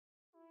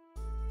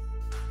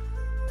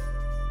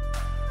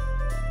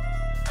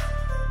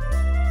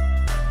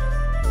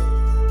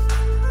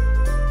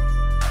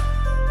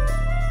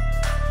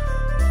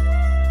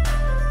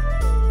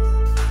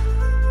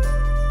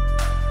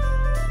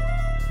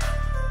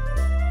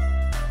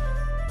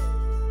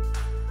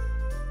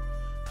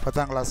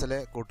10ാം ക്ലാസ്സിലെ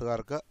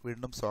കൂട്ടുകാർക്ക്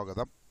വീണ്ടും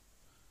സ്വാഗതം.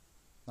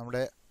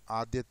 നമ്മുടെ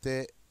ആദ്യത്തെ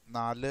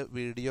 4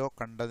 വീഡിയോ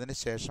കണ്ടതിന്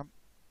ശേഷം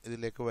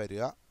ഇതിലേക്ക്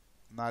വരിക.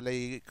 എന്നാലേ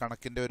ഈ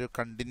കണക്കിൻ്റെ ഒരു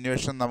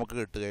കണ്ടിന്യൂവേഷൻ നമുക്ക്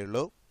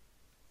കിട്ടുകയുള്ളൂ.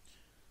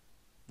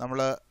 നമ്മൾ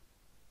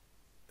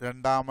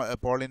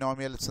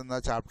പോളിനോമിയൽസ്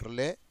എന്ന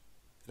ചാപ്റ്ററിലെ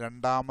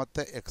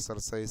രണ്ടാമത്തെ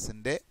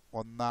എക്സർസൈസിൻ്റെ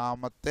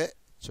 1ാമത്തെ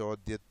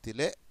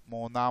ചോദ്യത്തിലെ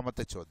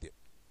 3ാമത്തെ ചോദ്യം.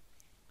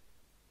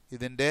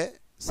 ഇതിൻ്റെ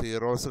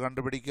സീറോസ്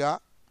കണ്ടുപിടിക്കുക.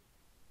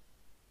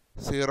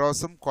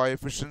 സീറോസും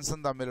കോഎഫിഷ്യൻസും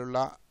തമ്മിലുള്ള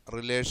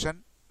റിലേഷൻ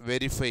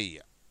വെരിഫൈ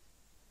ചെയ്യുക.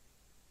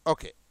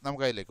 ഓക്കെ,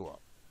 നമുക്ക് അതിലേക്ക്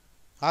പോകാം.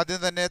 ആദ്യം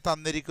തന്നെ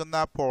തന്നിരിക്കുന്ന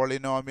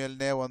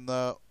പോളിനോമിയലിനെ ഒന്ന്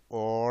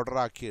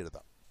ഓർഡറാക്കി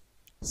എഴുതാം.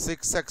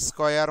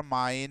 6x²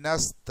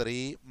 -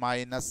 3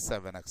 -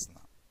 7x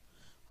എന്നാണ്.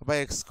 അപ്പോൾ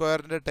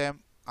x² ടേം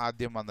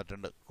ആദ്യം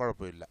വന്നിട്ടുണ്ട്,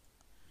 കുഴപ്പമില്ല.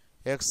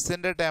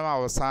 എക്സിൻ്റെ ടേം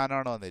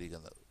അവസാനമാണ്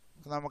വന്നിരിക്കുന്നത്.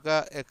 നമുക്ക്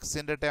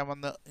എക്സിൻ്റെ ടേം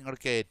ഒന്ന്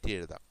ഇങ്ങോട്ട് കയറ്റി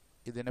എഴുതാം.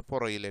 ഇതിനെ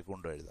പുറകിലേക്ക്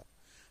കൊണ്ടുവെഴുതാം.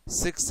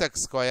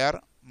 6x²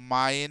 -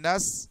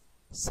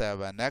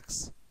 7x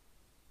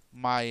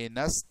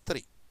 -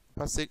 3.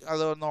 അപ്പം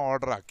അതൊന്ന്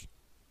ഓർഡറാക്കി.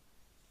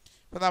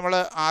 ഇപ്പം നമ്മൾ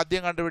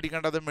ആദ്യം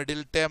കണ്ടുപിടിക്കേണ്ടത്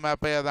മിഡിൽ ടേം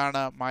ആപ്പ്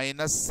ഏതാണ്?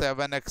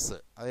 -7x.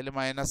 അതിൽ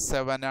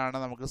 -7 ആണ്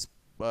നമുക്ക്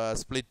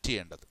സ്പ്ലിറ്റ്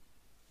ചെയ്യേണ്ടത്.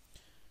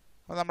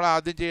 അപ്പോൾ നമ്മൾ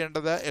ആദ്യം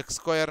ചെയ്യേണ്ടത്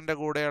x²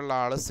 കൂടെയുള്ള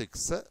ആൾ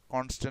 6,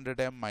 കോൺസ്റ്റൻ്റ്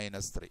ടേം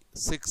 -3.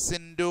 6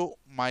 ×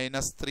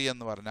 -3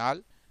 എന്ന് പറഞ്ഞാൽ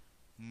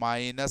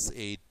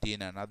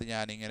 -18 ആണ്. അത്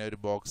ഞാനിങ്ങനെ ഒരു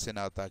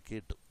ബോക്സിനകത്താക്കി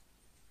ഇട്ടു.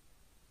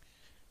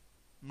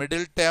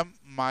 മിഡിൽ ടേം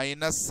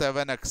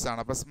 -7x ആണ്.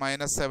 അപ്പം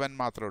 -7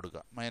 മാത്രം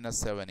എടുക്കുക.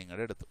 -7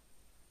 ഇങ്ങോട്ട് എടുത്തു.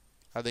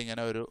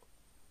 അതിങ്ങനെ ഒരു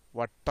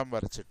വട്ടം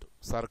വരച്ചിട്ടു,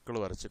 സർക്കിൾ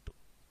വരച്ചിട്ടു.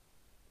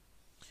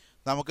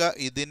 നമുക്ക്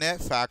ഇതിനെ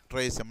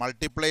ഫാക്ടറൈസ്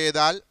മൾട്ടിപ്ലൈ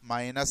ചെയ്താൽ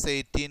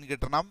 -18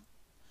 കിട്ടണം,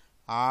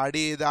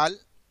 ആഡ് ചെയ്താൽ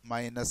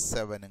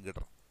 -7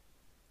 കിട്ടണം.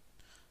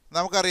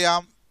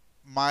 നമുക്കറിയാം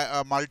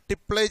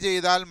മൾട്ടിപ്ലൈ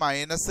ചെയ്താൽ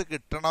മൈനസ്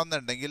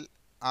കിട്ടണമെന്നുണ്ടെങ്കിൽ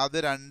അത്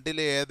രണ്ടിൽ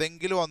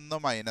ഏതെങ്കിലും ഒന്ന്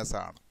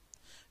മൈനസാണ്.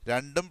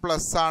 രണ്ടും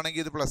പ്ലസ്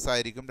ആണെങ്കിൽ ഇത് പ്ലസ്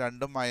ആയിരിക്കും,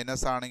 രണ്ടും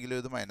മൈനസ് ആണെങ്കിലും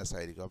ഇത് മൈനസ്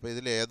ആയിരിക്കും. അപ്പോൾ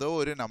ഇതിൽ ഏതോ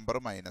ഒരു നമ്പർ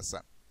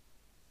മൈനസാണ്.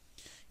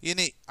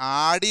 ഇനി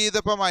ആഡ്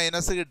ചെയ്തപ്പോൾ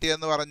മൈനസ്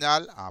കിട്ടിയെന്ന്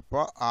പറഞ്ഞാൽ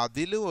അപ്പോൾ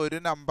അതിൽ ഒരു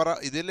നമ്പർ,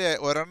 ഇതിൽ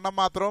ഒരെണ്ണം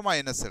മാത്രമേ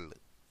മൈനസ് ഉള്ളൂ.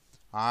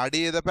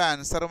 ആഡ് ചെയ്തപ്പോൾ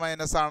ആൻസർ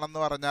മൈനസ് ആണെന്ന്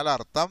പറഞ്ഞാൽ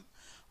അർത്ഥം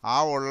ആ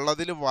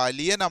ഉള്ളതിൽ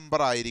വലിയ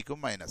നമ്പർ ആയിരിക്കും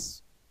മൈനസ്.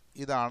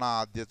 ഇതാണ്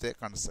ആദ്യത്തെ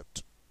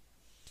കൺസെപ്റ്റ്.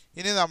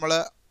 ഇനി നമ്മൾ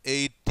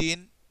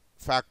 18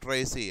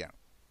 ഫാക്ടറൈസ് ചെയ്യണം.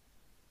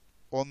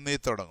 1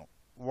 തുടങ്ങും.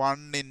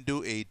 1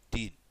 ×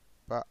 18.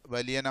 അപ്പം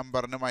വലിയ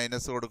നമ്പറിന്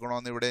മൈനസ്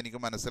കൊടുക്കണമെന്ന് ഇവിടെ എനിക്ക്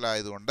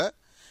മനസ്സിലായതുകൊണ്ട്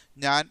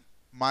ഞാൻ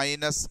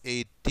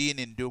 -18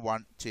 ×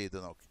 1 ചെയ്ത്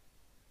നോക്കി.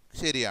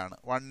 ശരിയാണ്,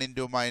 1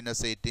 ×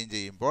 -18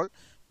 ചെയ്യുമ്പോൾ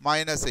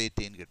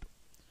 -18 കിട്ടും.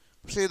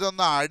 പക്ഷേ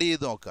ഇതൊന്ന് ആഡ്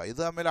ചെയ്ത് നോക്കുക. ഇത്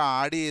തമ്മിൽ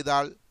ആഡ്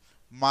ചെയ്താൽ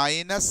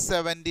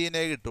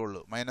 -17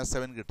 കിട്ടുള്ളൂ,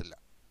 -7 കിട്ടില്ല.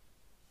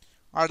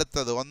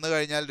 അടുത്തത് 1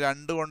 കഴിഞ്ഞാൽ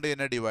 2 കൊണ്ട്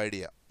ഇതിനെ ഡിവൈഡ്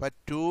ചെയ്യാം. അപ്പം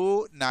 2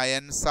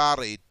 9s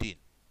are 18.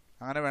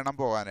 അങ്ങനെ വേണം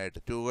പോകാനായിട്ട്.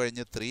 2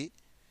 കഴിഞ്ഞ് 3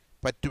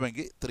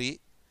 പറ്റുമെങ്കിൽ 3,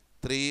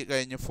 3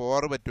 കഴിഞ്ഞ്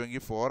 4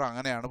 പറ്റുമെങ്കിൽ 4,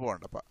 അങ്ങനെയാണ്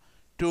പോകേണ്ടത്. അപ്പം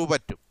 2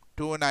 പറ്റും.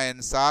 2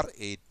 9s are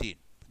 18.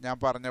 ഞാൻ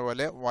പറഞ്ഞ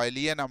പോലെ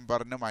വലിയ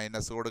നമ്പറിന്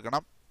മൈനസ്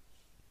കൊടുക്കണം.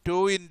 2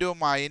 ×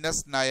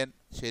 -9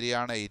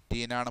 ശരിയാണ്,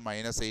 18 ആണ്,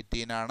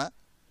 -18 ആണ്.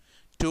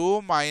 2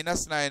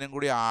 -9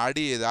 കൂടി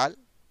ആഡ് ചെയ്താൽ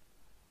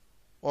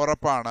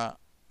ഉറപ്പാണ്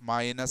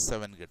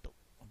 -7 കിട്ടും.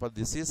 അപ്പോൾ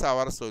ദിസ് ഈസ്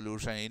അവർ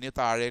സൊല്യൂഷൻ. ഇനി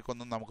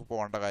താഴേക്കൊന്നും നമുക്ക്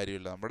പോകേണ്ട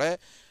കാര്യമില്ല. നമ്മുടെ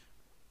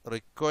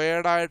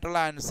റിക്വയർഡ് ആയിട്ടുള്ള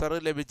ആൻസർ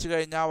ലഭിച്ചു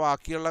കഴിഞ്ഞാൽ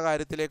ബാക്കിയുള്ള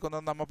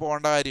കാര്യത്തിലേക്കൊന്നും നമ്മൾ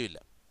പോകേണ്ട കാര്യമില്ല.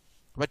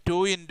 അപ്പോൾ 2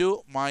 ×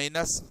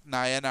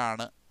 -9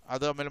 ആണ്.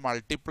 അത് തമ്മിൽ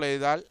മൾട്ടിപ്ലൈ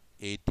ചെയ്താൽ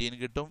 18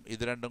 കിട്ടും.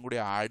 ഇത് രണ്ടും കൂടി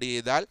ആഡ്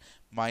ചെയ്താൽ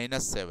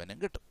 -7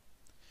 കിട്ടും.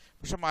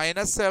 പക്ഷെ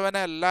 -7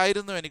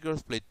 അല്ലായിരുന്നു എനിക്ക്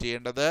സ്പ്ലിറ്റ്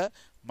ചെയ്യേണ്ടത്,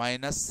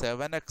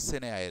 -7x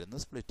ആയിരുന്നു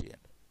സ്പ്ലിറ്റ്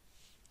ചെയ്യേണ്ടത്.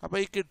 അപ്പോൾ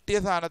ഈ കിട്ടിയ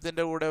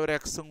സാധനത്തിൻ്റെ കൂടെ ഒരു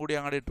എക്സും കൂടി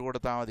അങ്ങോട്ട് ഇട്ട്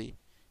കൊടുത്താൽ മതി.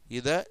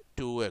 ഇത്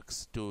 2x,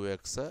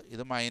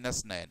 ഇത്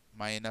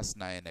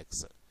 -9x.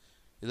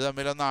 ഇത്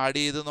തമ്മിലൊന്ന് ആഡ്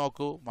ചെയ്ത്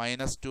നോക്കൂ.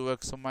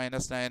 -2x ഉം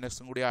 -9x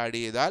കൂടി ആഡ്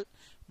ചെയ്താൽ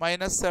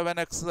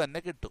 -7x തന്നെ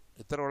കിട്ടും.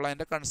 ഇത്രയുള്ള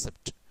അതിൻ്റെ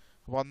കൺസെപ്റ്റ്.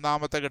 അപ്പോൾ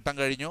 1ാമത്തെ ഘട്ടം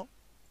കഴിഞ്ഞു.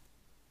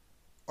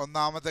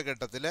 1ാമത്തെ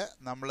ഘട്ടത്തിൽ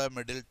നമ്മൾ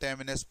മിഡിൽ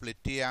ടേമിനെ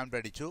സ്പ്ലിറ്റ് ചെയ്യാൻ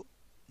പഠിച്ചു.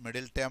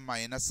 മിഡിൽ ടേം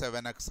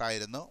 -7x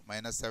ആയിരുന്നു.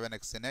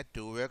 -7xനെ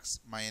 2x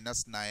 -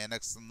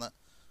 9x എന്ന്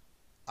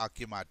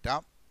ആക്കി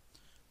മാറ്റാം.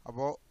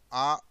 അപ്പോൾ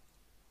ആ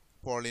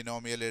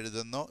പോളിനോമിയൽ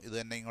എഴുതുന്നു. ഇത്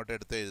തന്നെ ഇങ്ങോട്ട്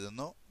എടുത്ത്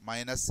എഴുതുന്നു.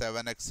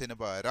 -7xന്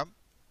പകരം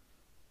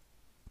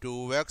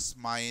 2x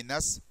 -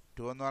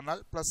 2 എന്ന് പറഞ്ഞാൽ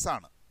പ്ലസ്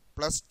ആണ്,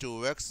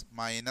 +2x -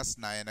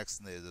 9x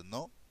എന്ന്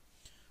എഴുതുന്നു.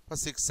 അപ്പോൾ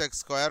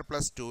 6x²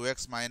 + 2x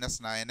 -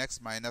 9x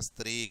 -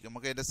 3.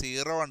 നമുക്ക് ഇതിൻ്റെ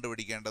 0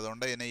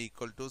 കണ്ടുപിടിക്കേണ്ടതുകൊണ്ട് ഇതിനെ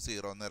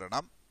 =0 എന്ന്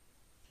ഇടണം.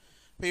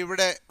 അപ്പോൾ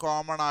ഇവിടെ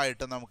കോമൺ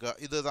ആയിട്ട് നമുക്ക്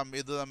ഇത്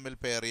തമ്മിൽ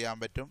പെയർ ചെയ്യാൻ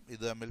പറ്റും,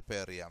 ഇത് തമ്മിൽ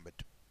പെയർ ചെയ്യാൻ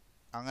പറ്റും.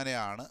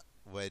 അങ്ങനെയാണ്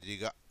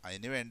വരിക.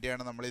 അതിന്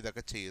വേണ്ടിയാണ് നമ്മൾ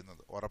ഇതൊക്കെ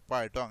ചെയ്യുന്നത്.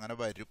 ഉറപ്പായിട്ടും അങ്ങനെ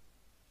വരും.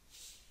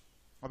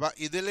 അപ്പോൾ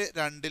ഇതിൽ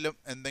രണ്ടിലും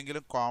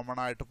എന്തെങ്കിലും കോമൺ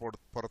ആയിട്ട്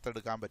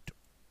പുറത്തെടുക്കാൻ പറ്റും.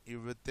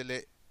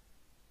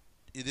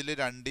 ഇതിൽ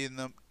 2ൽ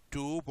നിന്നും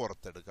 2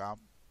 പുറത്തെടുക്കാം,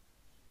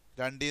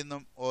 2ൽ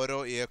നിന്നും ഓരോ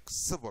x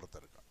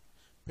പുറത്തെടുക്കാം.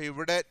 അപ്പോൾ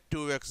ഇവിടെ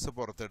 2x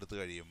പുറത്തെടുത്ത്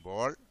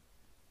കഴിയുമ്പോൾ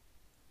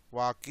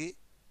ബാക്കി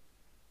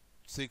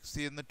 6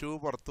 നിന്ന് 2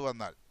 പുറത്ത്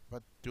വന്നാൽ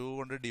അപ്പോൾ 2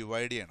 കൊണ്ട്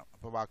ഡിവൈഡ് ചെയ്യണം.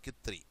 അപ്പോൾ ബാക്കി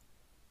 3.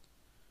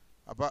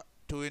 അപ്പോൾ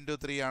 2 ×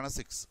 3 ആണ്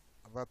 6.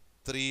 അപ്പോൾ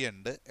 3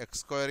 ഉണ്ട്.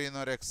 എക്സ് സ്ക്വയറിൽ നിന്ന്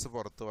ഒരു എക്സ്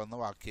പുറത്ത് വന്ന്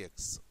ബാക്കി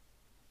എക്സ്.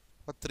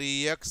 അപ്പോൾ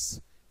 3x.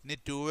 ഇനി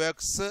 2x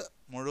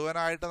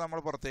മുഴുവനായിട്ട് നമ്മൾ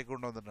പുറത്തേക്ക്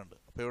കൊണ്ടുവന്നിട്ടുണ്ട്.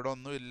 അപ്പോൾ ഇവിടെ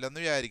ഒന്നും ഇല്ലെന്ന്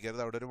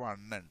വിചാരിക്കരുത്, അവിടെ ഒരു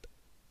 1 ഉണ്ട്.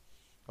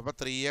 അപ്പോൾ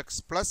 3x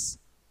 +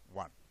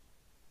 1.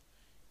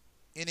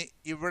 ഇനി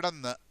ഇവിടെ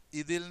നിന്ന്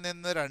ഇതിൽ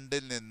നിന്ന്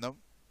രണ്ടിൽ നിന്നും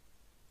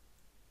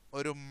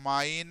ഒരു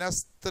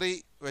 -3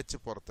 വെച്ച്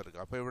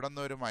പുറത്തെടുക്കുക. അപ്പോൾ ഇവിടെ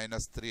നിന്ന് ഒരു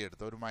 -3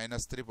 എടുത്ത് ഒരു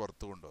 -3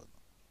 പുറത്ത് കൊണ്ടുവന്നു.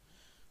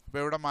 അപ്പോൾ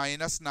ഇവിടെ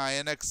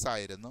 -9x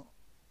ആയിരുന്നു,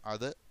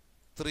 അത്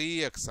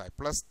 3x ആയി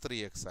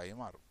 +3x ആയി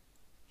മാറും.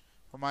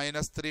 അപ്പോൾ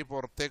 -3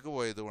 പുറത്തേക്ക്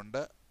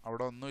പോയതുകൊണ്ട്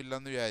അവിടെ ഒന്നും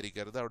ഇല്ലെന്ന്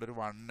വിചാരിക്കരുത്, അവിടെ ഒരു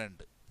 1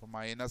 ഉണ്ട്. അപ്പോൾ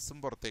മൈനസും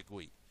പുറത്തേക്ക്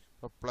പോയി,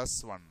 അപ്പോൾ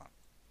 +1 ആണ്.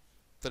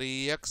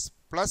 3x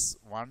 +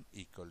 1 =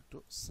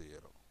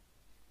 0.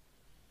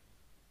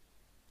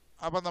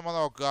 അപ്പം നമ്മൾ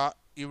നോക്കുക,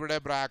 ഇവിടെ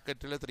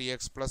ബ്രാക്കറ്റിൽ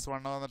 3x +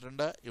 1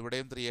 വന്നിട്ടുണ്ട്,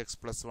 ഇവിടെയും 3x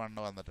 + 1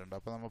 വന്നിട്ടുണ്ട്.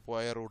 അപ്പോൾ നമ്മൾ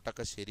പോയ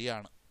റൂട്ടൊക്കെ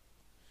ശരിയാണ്.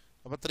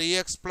 അപ്പോൾ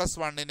 3x +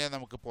 1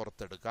 നമുക്ക്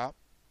പുറത്തെടുക്കാം.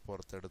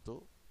 പുറത്തെടുത്തു.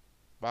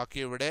 ബാക്കി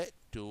ഇവിടെ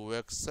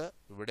 2x,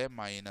 ഇവിടെ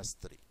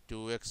 -3.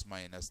 2x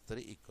 -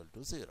 3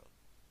 = 0.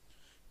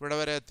 ഇവിടെ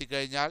വരെ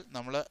എത്തിക്കഴിഞ്ഞാൽ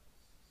നമ്മൾ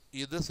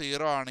ഇത്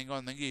 0 ആണെങ്കിൽ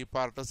ഒന്നെങ്കിൽ ഈ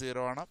പാർട്ട്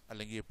 0 ആണ്,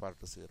 അല്ലെങ്കിൽ ഈ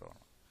പാർട്ട് 0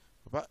 ആണ്.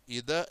 അപ്പോൾ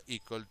ഇത്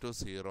 =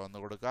 0 എന്ന്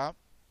കൊടുക്കാം,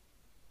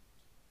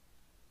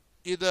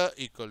 ഇത്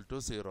 =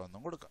 0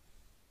 എന്നും കൊടുക്കാം.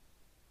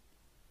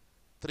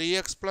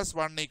 3x +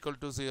 1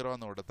 = 0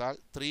 എന്ന് കൊടുത്താൽ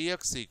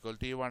 3x =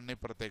 ഈ 1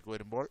 ഇപ്പുറത്തേക്ക്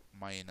വരുമ്പോൾ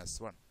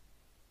 -1.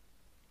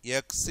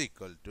 x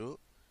 =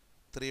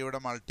 3 ഇവിടെ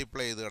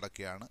മൾട്ടിപ്ലൈ ചെയ്ത്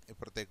കിടക്കുകയാണ്,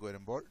 ഇപ്പുറത്തേക്ക്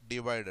വരുമ്പോൾ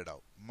ഡിവൈഡഡ്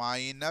ആവും,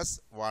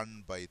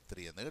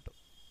 -1/3 എന്ന് കിട്ടും.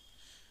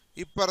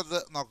 ഇപ്പുറത്ത്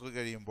നോക്കി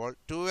കഴിയുമ്പോൾ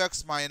 2x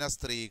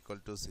 - 3 =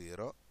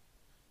 0.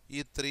 ഈ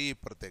 3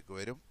 ഇപ്പുറത്തേക്ക്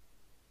വരും,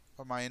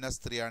 അപ്പോൾ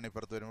 -3 ആണ്,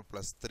 ഇപ്പുറത്ത് വരുമ്പോൾ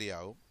 +3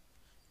 ആവും.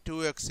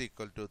 2x =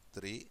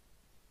 3.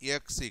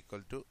 x =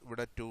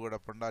 ഇവിടെ 2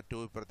 കിടപ്പുണ്ട്, ആ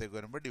 2 ഇപ്പുറത്തേക്ക്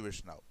വരുമ്പോൾ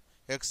ഡിവിഷൻ ആവും,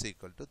 x =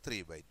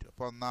 3/2.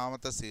 അപ്പോൾ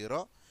ഒന്നാമത്തെ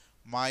 0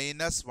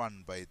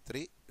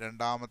 -1/3,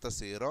 രണ്ടാമത്തെ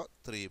 0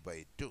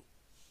 3/2.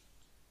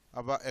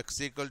 അപ്പോൾ x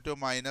 =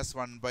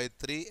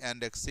 -1/3 and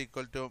x =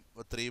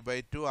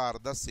 3/2 are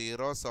the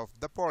zeros of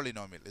the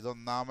polynomial. ഇത്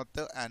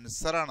ഒന്നാമത്തെ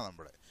ആൻസറാണ്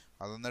നമ്മുടെ.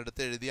 അതൊന്ന്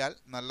എടുത്ത് എഴുതിയാൽ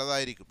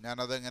നല്ലതായിരിക്കും.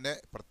 ഞാനതെങ്ങനെ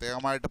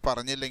പ്രത്യേകമായിട്ട്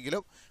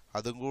പറഞ്ഞില്ലെങ്കിലും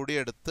അതും കൂടി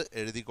എടുത്ത്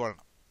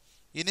എഴുതിക്കൊള്ളണം.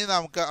 ഇനി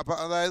നമുക്ക് അപ്പോൾ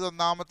അതായത്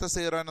ഒന്നാമത്തെ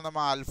 0-ന്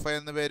നമ്മൾ ആൽഫ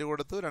എന്ന് പേര്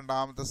കൊടുത്തു,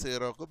 രണ്ടാമത്തെ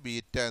 0-ക്ക്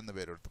ബീറ്റ എന്ന്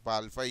പേര് കൊടുത്തു. അപ്പോൾ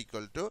ആൽഫ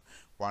 =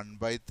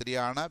 1/3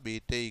 ആണ്,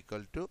 ബീറ്റ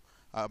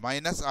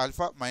ആൽഫ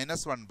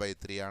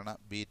 -1/3 ആണ്,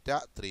 ബീറ്റ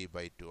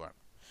 3/2 ആണ്.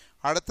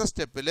 അടുത്ത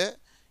സ്റ്റെപ്പിൽ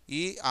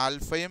ഈ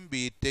ആൽഫയും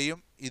ബീറ്റയും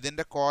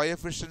ഇതിൻ്റെ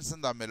കോഎഫിഷ്യൻസും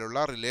തമ്മിലുള്ള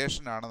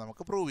റിലേഷനാണ്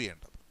നമുക്ക് പ്രൂവ്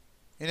ചെയ്യേണ്ടത്.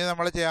 ഇനി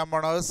നമ്മൾ ചെയ്യാൻ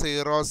പോണത്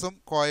സീറോസും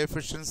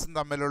കോഎഫിഷ്യൻസും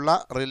തമ്മിലുള്ള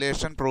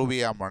റിലേഷൻ പ്രൂവ്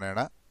ചെയ്യാൻ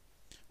പോണതാണ്.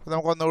 അപ്പോൾ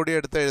നമുക്കൊന്നുകൂടി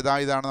എടുത്ത് എഴുതാം.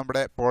 ഇതാണ്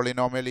നമ്മുടെ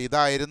പോളിനോമിയൽ.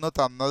 ഇതായിരുന്നു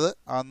തന്നത്,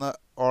 അന്ന്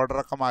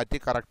ഓർഡറൊക്കെ മാറ്റി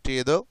കറക്റ്റ്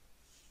ചെയ്തു.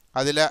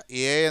 അതിൽ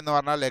എ എന്ന്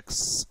പറഞ്ഞാൽ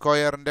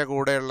x²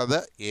 കൂടെയുള്ളത്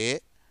എ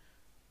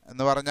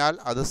എന്ന് പറഞ്ഞാൽ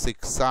അത്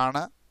 6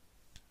 ആണ്.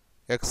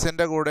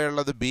 എക്സിൻ്റെ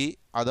കൂടെയുള്ളത് ബി,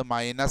 അത്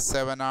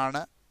 -7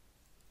 ആണ്.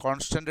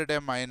 കോൺസ്റ്റൻ്റ്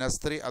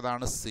 -3,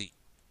 അതാണ് സി.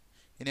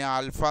 ഇനി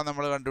ആൽഫ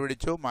നമ്മൾ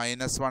കണ്ടുപിടിച്ചു,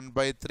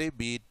 -1/3,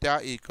 ബീറ്റ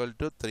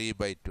 =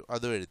 3/2,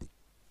 അതും എഴുതി.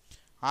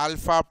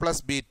 ആൽഫ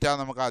 + ബീറ്റ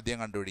നമുക്ക് ആദ്യം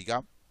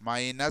കണ്ടുപിടിക്കാം.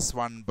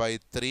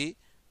 -1/3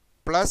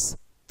 +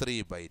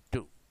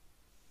 3/2.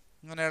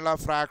 ഇങ്ങനെയുള്ള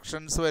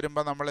ഫ്രാക്ഷൻസ്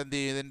വരുമ്പോൾ നമ്മൾ എന്ത്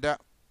ചെയ്യും, ഇതിൻ്റെ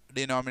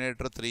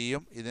ഡിനോമിനേറ്റർ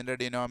 3-ഉം ഇതിൻ്റെ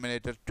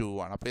ഡിനോമിനേറ്റർ 2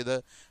 ആണ്. അപ്പോൾ ഇത്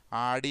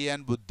ആഡ് ചെയ്യാൻ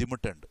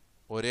ബുദ്ധിമുട്ടുണ്ട്.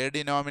 ഒരേ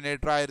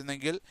ഡിനോമിനേറ്റർ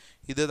ആയിരുന്നെങ്കിൽ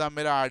ഇത്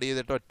തമ്മിൽ ആഡ്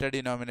ചെയ്തിട്ട് ഒറ്റ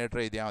ഡിനോമിനേറ്റർ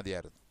എഴുതിയാൽ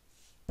മതിയായിരുന്നു.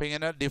 അപ്പോൾ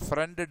ഇങ്ങനെ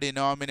ഡിഫറൻറ്റ്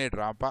ഡിനോമിനേറ്റർ,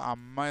 അപ്പോൾ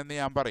അമ്മ എന്ന്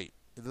ഞാൻ പറയും,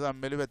 ഇത്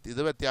തമ്മിൽ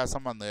ഇത്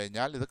വ്യത്യാസം വന്നു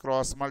കഴിഞ്ഞാൽ ഇത്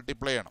ക്രോസ്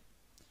മൾട്ടിപ്ലൈ ചെയ്യണം.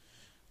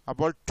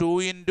 അപ്പോൾ 2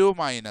 ×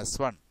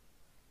 -1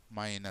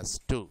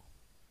 -2,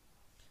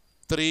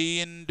 3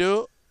 ×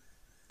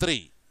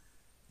 3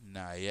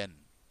 9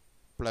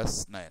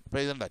 +9. അപ്പോൾ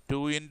ഇതുണ്ട്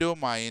 2 ×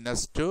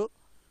 -2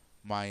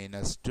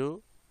 -2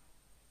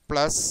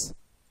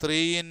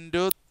 +3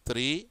 ×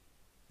 3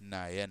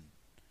 9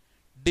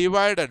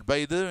 ഡിവൈഡഡ് ബൈ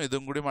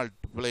ഇതും കൂടി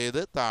മൾട്ടിപ്ലൈ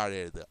ചെയ്ത് താഴെ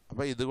എഴുതുക.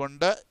 അപ്പോൾ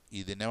ഇതുകൊണ്ട്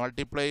ഇതിനെ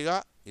മൾട്ടിപ്ലൈ ചെയ്യുക,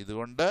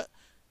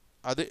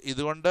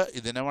 ഇതുകൊണ്ട്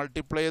ഇതിനെ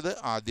മൾട്ടിപ്ലൈ ചെയ്ത്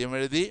ആദ്യം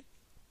എഴുതി,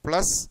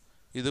 പ്ലസ്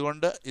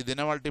ഇതുകൊണ്ട്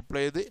ഇതിനെ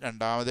മൾട്ടിപ്ലൈ ചെയ്ത്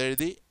രണ്ടാമത്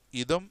എഴുതി,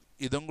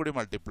 ഇതും കൂടി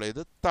മൾട്ടിപ്ലൈ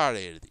ചെയ്ത്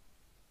താഴെ എഴുതി.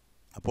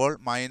 അപ്പോൾ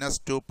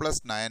 -2 +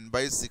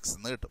 9/6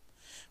 എന്ന് കിട്ടും.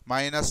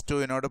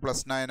 -2-നോട്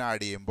 +9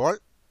 ആഡ് ചെയ്യുമ്പോൾ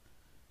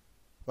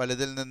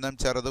വലുതിൽ നിന്നും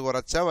ചെറുത്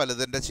കുറച്ച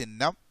വലുതിൻ്റെ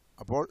ചിഹ്നം,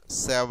 അപ്പോൾ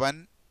 7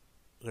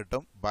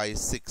 കിട്ടും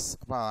 /6.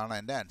 അപ്പോൾ അതാണ്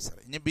എൻ്റെ ആൻസർ.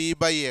 ഇനി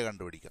b/a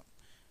കണ്ടുപിടിക്കാം.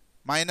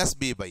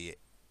 -b/a.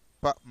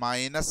 അപ്പോൾ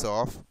മൈനസ്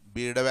ഓഫ്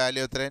ബിയുടെ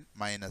വാല്യൂ എത്രയും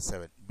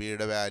 -7,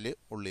 ബിയുടെ വാല്യൂ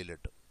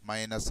ഉള്ളിലിട്ടു.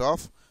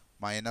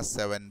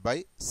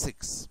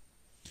 -7/6.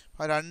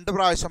 അപ്പോൾ 2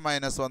 പ്രാവശ്യം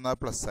മൈനസ് വന്നാൽ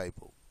പ്ലസ് ആയി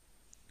പോകും,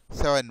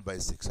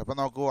 7/6. അപ്പോൾ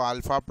നോക്കൂ,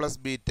 ആൽഫ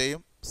 +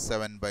 ബീറ്റയും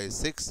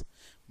 7/6,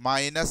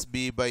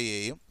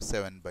 -b/aയും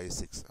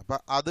 7/6. അപ്പോൾ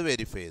അത്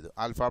വെരിഫൈ ചെയ്തു.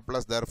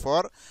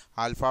 therefore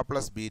alpha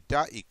 + beta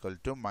 =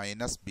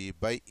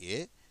 -b/a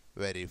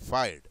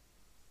verified.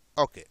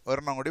 Okay,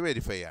 ഒരെണ്ണം കൂടി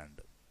വെരിഫൈ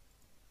ചെയ്യാനുണ്ട്.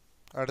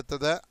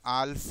 അടുത്തത്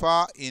alpha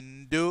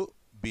into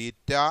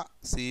beta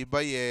C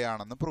by A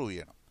ആണെന്ന് പ്രൂവ്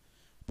ചെയ്യണം.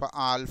 അപ്പോൾ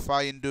alpha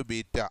into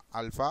beta,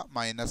 alpha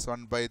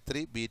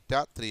 -1/3 beta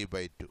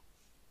 3/2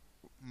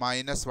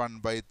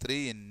 -1/3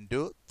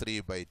 into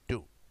 3/2.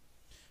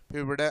 ഇപ്പോൾ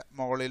ഇവിടെ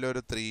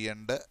മുകളിലൊരു 3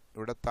 ഉണ്ട്,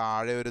 ഇവിടെ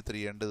താഴെ ഒരു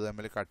 3 ഉണ്ട്, ഇത്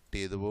തമ്മിൽ കട്ട്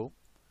ചെയ്ത് പോവും.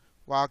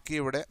 ബാക്കി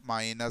ഇവിടെ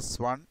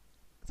 -1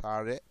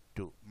 താഴെ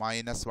 2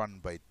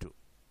 -1/2.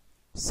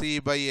 സി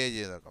ബൈ എ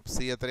ചെയ്ത് നോക്കാം.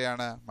 സി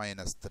എത്രയാണ്?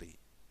 -3.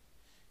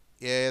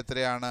 എ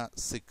എത്രയാണ്?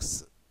 6.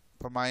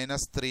 അപ്പോൾ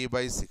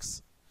 -3/6.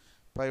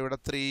 അപ്പോൾ ഇവിടെ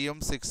 3ഉം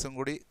 6ഉം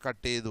കൂടി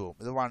കട്ട് ചെയ്ത് പോകും.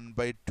 ഇത്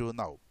 1/2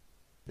 എന്നാവും.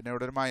 പിന്നെ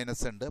ഇവിടെ ഒരു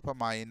മൈനസ് ഉണ്ട്, അപ്പോൾ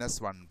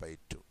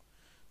 -1/2.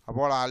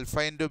 അപ്പോൾ ആൽഫ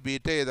ഇൻറ്റു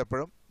ബീറ്റ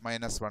ചെയ്തപ്പോഴും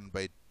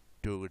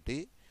 -1/2 കിട്ടി.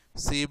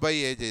 സി ബൈ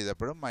എ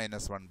ചെയ്തപ്പോഴും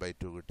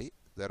 -1/2 കിട്ടി.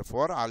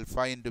 Therefore alpha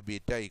into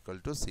beta equal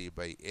to C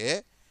by A.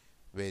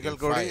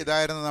 കൂടി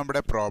ഇതായിരുന്നു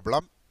നമ്മുടെ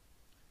പ്രോബ്ലം.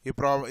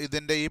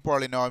 ഇതിൻ്റെ ഈ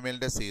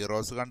പോളിനോമിയലിൻ്റെ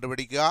സീറോസ്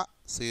കണ്ടുപിടിക്കുക,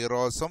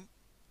 സീറോസും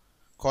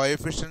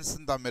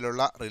കോഎഫിഷ്യൻസും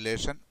തമ്മിലുള്ള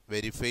റിലേഷൻ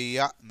വെരിഫൈ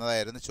ചെയ്യുക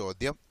എന്നതായിരുന്നു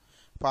ചോദ്യം.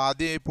 അപ്പോൾ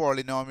ആദ്യം ഈ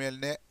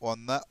പോളിനോമിയലിനെ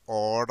ഒന്ന്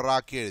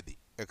ഓർഡറാക്കി എഴുതി.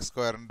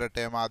 x²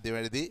 ടേം ആദ്യം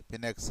എഴുതി,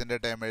 പിന്നെ എക്സിൻ്റെ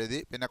ടേം എഴുതി,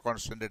 പിന്നെ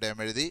കോൺസ്റ്റൻ്റ് ടേം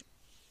എഴുതി.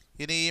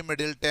 ഇനി ഈ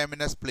മിഡിൽ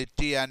ടേമിനെ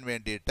സ്പ്ലിറ്റ് ചെയ്യാൻ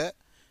വേണ്ടിയിട്ട്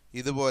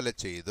ഇതുപോലെ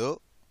ചെയ്തു.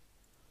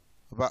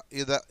 അപ്പോൾ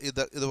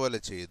ഇതുപോലെ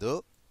ചെയ്തു.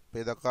 അപ്പോൾ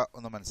ഇതൊക്കെ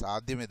ഒന്ന്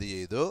ആദ്യം ഇത്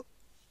ചെയ്തു.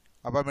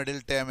 അപ്പോൾ മിഡിൽ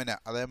ടേമിന്,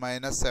 അതായത്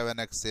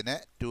 -7x-നെ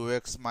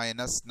 2x -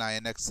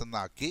 9x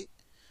എന്നാക്കി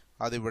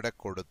അതിവിടെ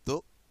കൊടുത്തു.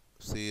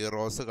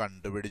 സീറോസ്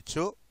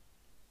കണ്ടുപിടിച്ചു.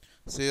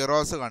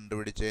 സീറോസ്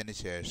കണ്ടുപിടിച്ചതിന്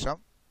ശേഷം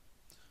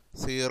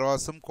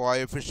സീറോസും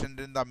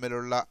കോഎഫിഷ്യൻറ്റും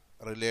തമ്മിലുള്ള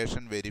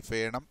റിലേഷൻ വെരിഫൈ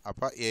ചെയ്യണം.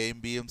 അപ്പോൾ എയും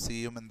ബിയും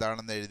സിയും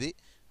എന്താണെന്ന് എഴുതി,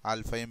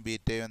 ആൽഫയും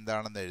ബീറ്റയും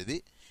എന്താണെന്ന് എഴുതി.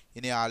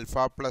 ഇനി ആൽഫ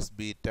പ്ലസ്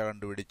ബീറ്റ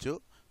കണ്ടുപിടിച്ചു,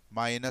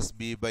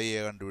 -b/a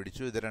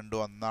കണ്ടുപിടിച്ചു. ഇത് രണ്ടും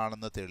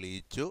ഒന്നാണെന്ന്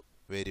തെളിയിച്ചു,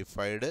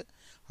 വെരിഫൈഡ്.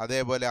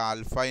 അതേപോലെ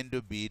ആൽഫ ഇൻറ്റു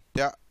ബീറ്റ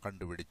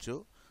കണ്ടുപിടിച്ചു,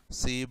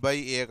 സി ബൈ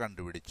എ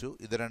കണ്ടുപിടിച്ചു.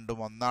 ഇത് രണ്ടും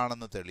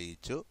ഒന്നാണെന്ന്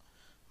തെളിയിച്ചു,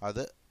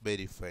 അത്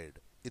വെരിഫൈഡ്.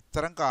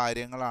 ഇത്തരം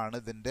കാര്യങ്ങളാണ്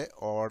ഇതിൻ്റെ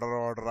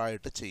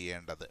ഓർഡറായിട്ട്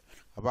ചെയ്യേണ്ടത്.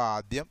 അപ്പോൾ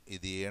ആദ്യം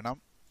ഇത് ചെയ്യണം,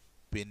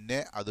 പിന്നെ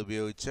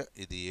അതുപയോഗിച്ച്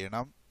ഇത്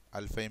ചെയ്യണം,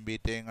 ആൽഫയും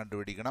ബീറ്റയും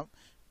കണ്ടുപിടിക്കണം,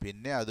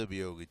 പിന്നെ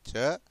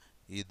അതുപയോഗിച്ച്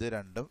ഇത്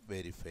രണ്ടും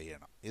വെരിഫൈ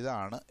ചെയ്യണം.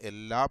 ഇതാണ്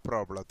എല്ലാ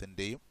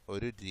പ്രോബ്ലത്തിൻ്റെയും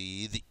ഒരു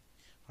രീതി.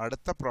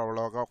 അടുത്ത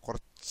പ്രോബ്ലമൊക്കെ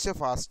കുറച്ച്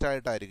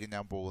ഫാസ്റ്റായിട്ടായിരിക്കും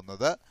ഞാൻ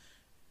പോകുന്നത്.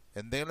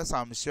 എന്തെങ്കിലും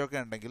സംശയമൊക്കെ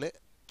ഉണ്ടെങ്കിൽ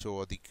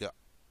ചോദിക്കുക,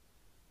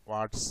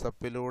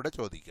 വാട്സപ്പിലൂടെ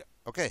ചോദിക്കുക.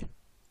 ഓക്കെ,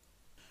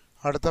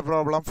 അടുത്ത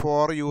പ്രോബ്ലം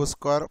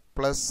 4u²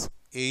 +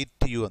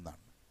 8u എന്നാണ്.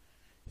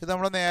 ഇത്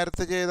നമ്മൾ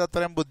നേരത്തെ ചെയ്ത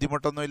അത്രയും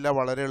ബുദ്ധിമുട്ടൊന്നുമില്ല,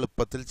 വളരെ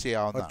എളുപ്പത്തിൽ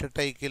ചെയ്യാവുന്ന ഒറ്റ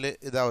ടേക്കിൽ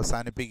ഇത്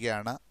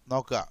അവസാനിപ്പിക്കുകയാണ്.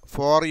 നോക്കുക,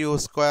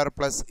 4u²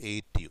 +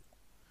 8u.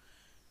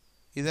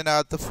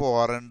 ഇതിനകത്ത്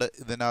 4 ഉണ്ട്,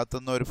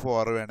 ഇതിനകത്തുനിന്ന് ഒരു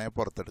 4 വേണമെങ്കിൽ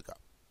പുറത്തെടുക്കാം.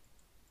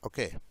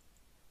 ഓക്കെ,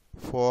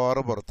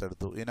 4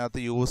 പുറത്തെടുത്തു. ഇതിനകത്ത്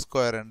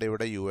u² ഉണ്ട്,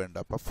 ഇവിടെ u ഉണ്ട്.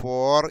 അപ്പോൾ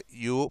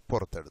 4u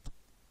പുറത്തെടുത്തു.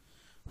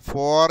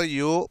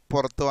 4u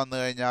പുറത്ത് വന്നു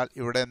കഴിഞ്ഞാൽ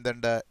ഇവിടെ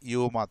എന്തുണ്ട്?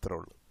 u മാത്രമേ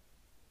ഉള്ളൂ.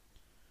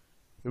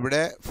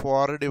 ഇവിടെ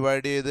 4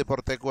 ഡിവൈഡ് ചെയ്ത്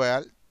പുറത്തേക്ക്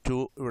പോയാൽ 2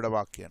 ഇവിടെ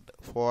ബാക്കിയുണ്ട്.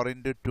 4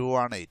 × 2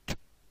 ആണ് 8.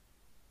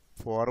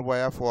 4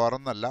 പോയാൽ 4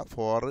 എന്നല്ല,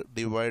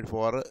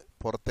 4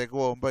 പുറത്തേക്ക്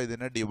പോകുമ്പോൾ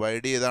ഇതിനെ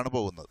ഡിവൈഡ് ചെയ്താണ്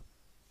പോകുന്നത്.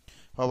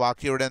 അപ്പോൾ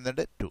ബാക്കി ഇവിടെ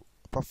എന്തുണ്ട്? 2.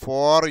 അപ്പോൾ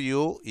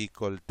 4u =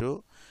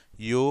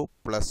 u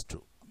 +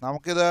 2.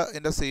 നമുക്കിത്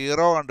ഇതിൻ്റെ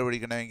 0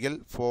 കണ്ടുപിടിക്കണമെങ്കിൽ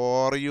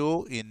 4u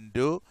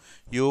 ×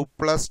 u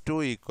 + 2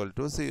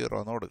 = 0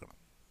 എന്ന് കൊടുക്കണം.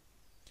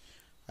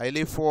 അതിൽ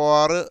ഈ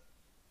 4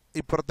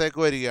 ഇപ്പുറത്തേക്ക്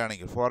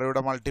വരികയാണെങ്കിൽ 4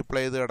 ഇവിടെ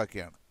മൾട്ടിപ്ലൈ ചെയ്ത്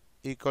കിടക്കുകയാണ്.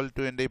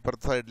 =ൻ്റെ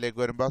ഇപ്പുറത്തെ സൈഡിലേക്ക്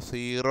വരുമ്പോൾ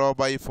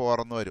 0/4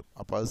 എന്ന് വരും.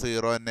 അപ്പോൾ അത്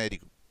 0 തന്നെ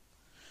ആയിരിക്കും.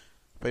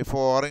 അപ്പോൾ ഈ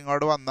 4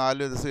 ഇങ്ങോട്ട്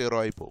വന്നാലും ഇത് 0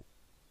 ആയി പോകും.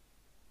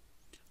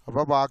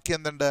 അപ്പോൾ ബാക്കി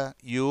എന്തുണ്ട്?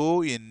 u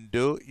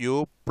 × u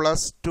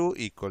 + 2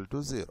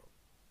 = 0.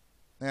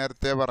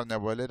 നേരത്തെ പറഞ്ഞ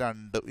പോലെ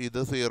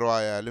ഇത് 0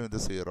 ആയാലും ഇത്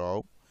 0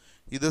 ആവും,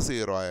 ഇത്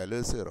 0 ആയാലും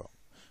ഇത് 0 ആവും.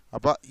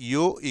 അപ്പോൾ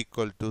u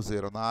 =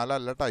 0. 4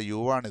 അല്ല കേട്ടോ,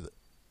 u ആണിത്.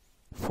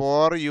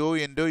 4u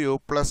 × u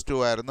 + 2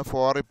 ആയിരുന്നു.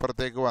 4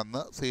 ഇപ്പുറത്തേക്ക്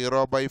വന്ന്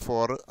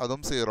 0/4,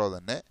 അതും 0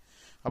 തന്നെ.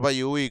 അപ്പോൾ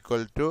u ×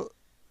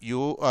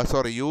 u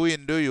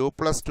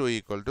 + 2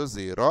 =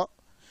 0.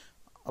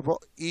 അപ്പോൾ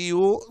ഈ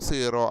u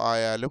 0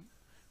 ആയാലും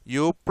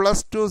u +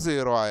 2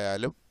 0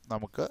 ആയാലും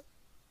നമുക്ക്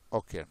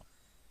ഓക്കെയാണ്.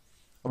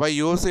 അപ്പോൾ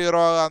u 0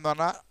 ആകുക എന്ന്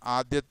പറഞ്ഞാൽ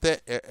ആദ്യത്തെ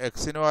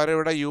എക്സിന് പകരം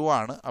ഇവിടെ u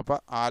ആണ്. അപ്പോൾ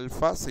ആൽഫ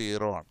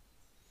 0 ആണ്.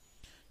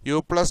 u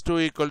 + 2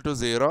 =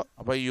 0.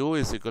 അപ്പോൾ u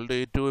 =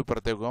 2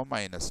 ഇപ്പുറത്തേക്ക്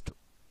പോകുമ്പോൾ -2.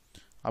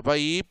 അപ്പോൾ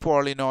ഈ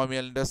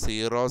പോളിനോമിയലിൻ്റെ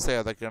സീറോസ്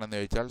ഏതൊക്കെയാണെന്ന്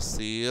ചോദിച്ചാൽ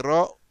 0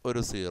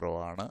 ഒരു 0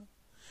 ആണ്,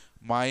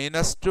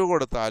 -2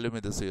 കൊടുത്താലും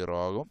ഇത് 0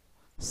 ആകും,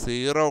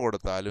 0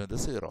 കൊടുത്താലും ഇത്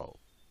 0 ആകും.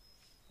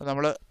 അപ്പോൾ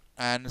നമ്മൾ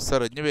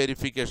ആൻസർ ഇനി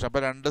വെരിഫിക്കേഷൻ.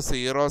 അപ്പോൾ രണ്ട്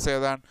സീറോസ്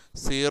ഏതാണ്?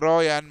 0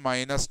 and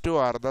 -2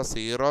 are the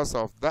zeros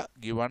of the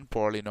given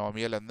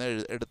polynomial എന്ന്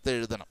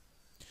എഴുതണം.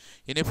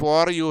 ഇനി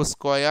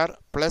 4u²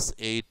 +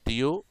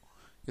 8u,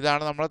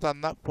 ഇതാണ് നമ്മൾ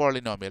തന്ന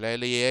പോളിനോമിയൽ.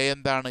 അതിൽ a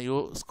എന്താണ്?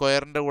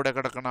 u² കൂടെ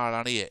കിടക്കുന്ന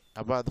ആളാണ് a.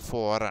 അപ്പോൾ അത്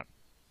 4 ആണ്.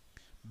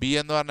 b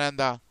എന്ന് പറഞ്ഞാൽ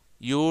എന്താ?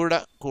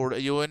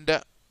 യുവിൻ്റെ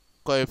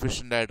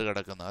കോഎഫിഷ്യൻ്റ് ആയിട്ട്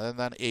കിടക്കുന്നത്,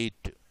 അതെന്താണ്?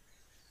 8.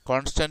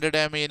 കോൺസ്റ്റൻ്റ്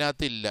ടേം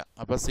ഇതിനകത്ത് ഇല്ല.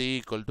 അപ്പോൾ സി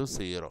ഈക്വൽ ടു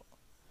 0.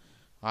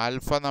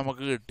 ആൽഫ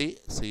നമുക്ക് കിട്ടി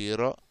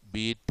 0,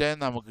 ബീറ്റ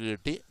നമുക്ക്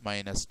കിട്ടി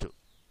 -2.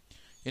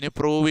 ഇനി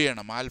പ്രൂവ്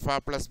ചെയ്യണം alpha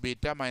plus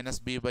beta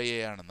minus B by A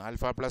ആണെന്ന്.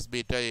 ആൽഫ പ്ലസ്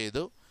ബീറ്റ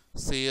ചെയ്തു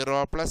 0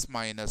 പ്ലസ്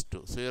 -2.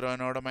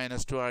 0നോട്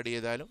 -2 ആഡ്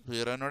ചെയ്താലും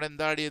 0നോട്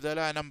എന്താ ആഡ്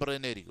ചെയ്താലും ആ നമ്പർ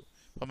തന്നെ ആയിരിക്കും.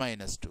 അപ്പോൾ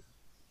 -2.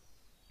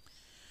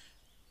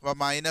 അപ്പോൾ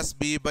മൈനസ്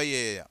ബി ബൈ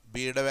എ,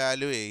 ബിയുടെ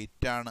വാല്യൂ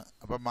 8 ആണ്.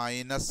 അപ്പോൾ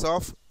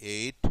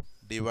 -8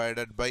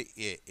 ഡിവൈഡഡ് ബൈ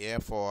എ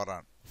 4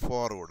 ആണ്.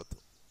 4 കൊടുത്തു.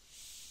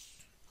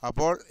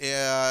 അപ്പോൾ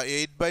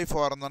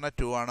 8/4 എന്ന് പറഞ്ഞാൽ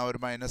 2 ആണ്. ഒരു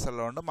മൈനസ്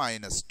ഉള്ളതുകൊണ്ട്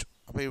 -2.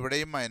 അപ്പോൾ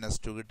ഇവിടെയും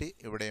 -2 കിട്ടി,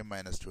 ഇവിടെയും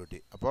 -2 കിട്ടി.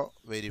 അപ്പോൾ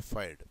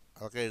വെരിഫൈഡ്.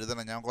 അതൊക്കെ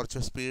എഴുതണം, ഞാൻ കുറച്ച്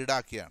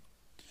സ്പീഡാക്കിയാണ്.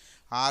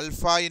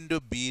 ആൽഫ ഇൻറ്റു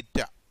ബീറ്റ,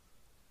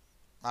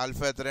 ആൽഫ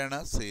എത്രയാണ്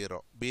 0,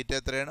 ബീറ്റ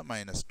എത്രയാണ്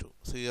 -2.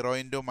 0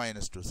 ഇൻറ്റു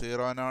 -2,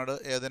 0നോട്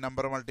ഏത്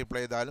നമ്പർ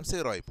മൾട്ടിപ്ലൈ ചെയ്താലും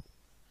 0 ആയിപ്പോകും.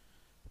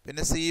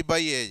 പിന്നെ സി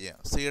ബൈ എ ചെയ്യാം.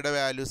 സിയുടെ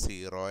വാല്യൂ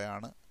 0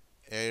 ആണ്,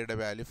 എയുടെ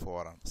വാല്യൂ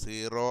 4 ആണ്.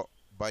 0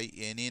 ബൈ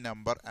എനി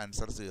നമ്പർ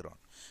ആൻസർ 0 ആണ്.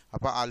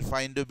 അപ്പോൾ alpha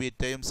into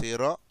ബീറ്റയും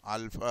 0,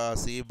 alpha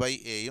C by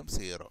എയും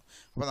 0.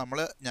 അപ്പോൾ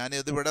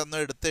ഞാനിത് ഇവിടെ ഒന്നും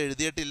എടുത്ത്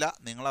എഴുതിയിട്ടില്ല,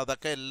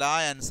 നിങ്ങളതൊക്കെ എല്ലാ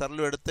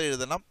ആൻസറിലും എടുത്ത്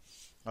എഴുതണം.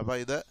 അപ്പോൾ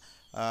ഇത്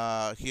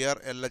here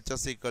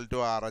LHS equal to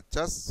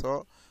RHS. So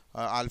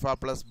alpha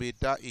plus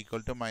beta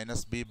equal to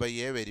 -b by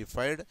A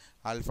verified.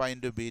 Alpha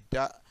into beta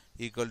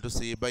equal to c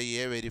by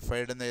A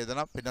verified എന്ന്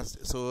എഴുതണം. പിന്നെ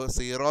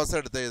സീറോസ്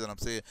എടുത്ത് എഴുതണം.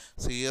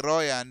 0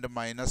 and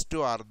 -2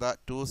 are the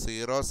 2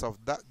 zeros of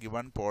the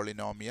given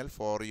polynomial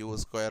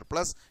 4u²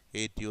 plus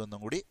 8u എന്നും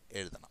കൂടി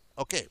എഴുതണം.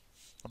 Okay,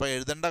 അപ്പോൾ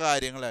എഴുതേണ്ട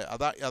കാര്യങ്ങൾ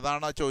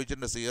അതാണ്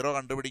ചോദിച്ചിട്ടുണ്ട്. 0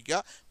 കണ്ടുപിടിക്കുക,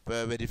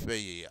 വെരിഫൈ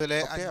ചെയ്യുക. ഇതിലെ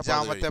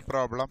 5ാമത്തെ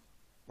പ്രോബ്ലം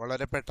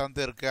വളരെ പെട്ടെന്ന്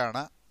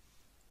തീർക്കുകയാണ്.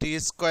 t²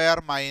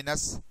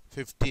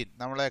 -15.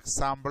 നമ്മൾ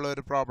എക്സാമ്പിൾ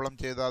ഒരു പ്രോബ്ലം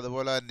ചെയ്ത്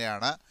അതുപോലെ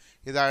തന്നെയാണ്.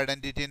 ഇത്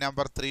ഐഡൻറ്റിറ്റി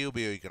നമ്പർ 3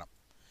 ഉപയോഗിക്കണം.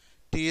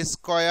 t²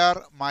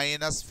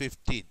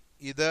 -15,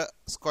 ഇത്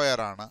സ്ക്വയർ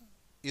ആണ്.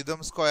 ഇതും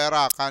സ്ക്വയർ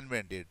ആക്കാൻ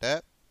വേണ്ടിയിട്ട്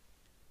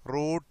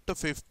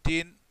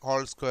 √15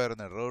 ഹോൾ സ്ക്വയർ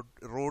എന്ന്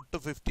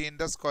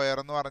 √15 സ്ക്വയർ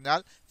എന്ന് പറഞ്ഞാൽ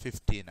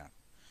 15 ആണ്.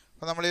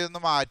 അപ്പോൾ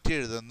നമ്മളിതൊന്ന് മാറ്റി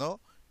എഴുതുന്നു.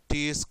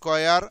 t²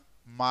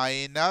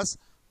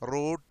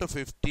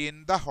 -√15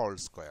 ദ ഹോൾ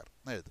സ്ക്വയർ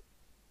എന്ന് എഴുതും.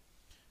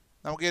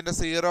 നമുക്ക് ഇതിൻ്റെ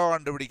 0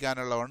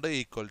 കണ്ടുപിടിക്കാനുള്ളതുകൊണ്ട്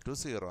ഈക്വൽ ടു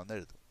 0 എന്ന്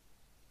എഴുതും.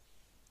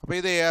 അപ്പോൾ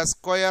ഇത് a²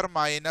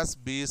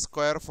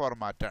 -b²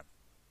 ഫോർമാറ്റാണ്.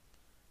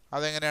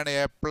 അതെങ്ങനെയാണ്?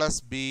 a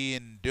plus B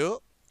into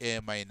a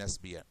minus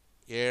B ആണ്.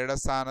 എയുടെ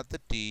സ്ഥാനത്ത്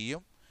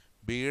ടിയും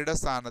ബിയുടെ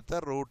സ്ഥാനത്ത്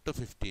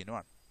 √15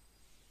 ആണ്.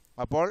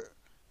 അപ്പോൾ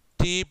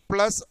t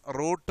plus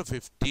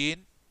 √15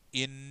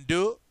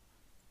 into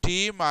T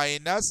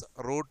minus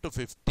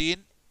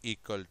 √15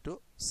 equal to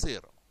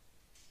 0.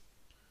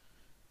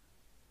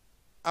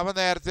 അപ്പോൾ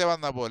നേരത്തെ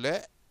വന്ന പോലെ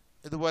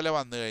ഇതുപോലെ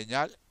വന്നു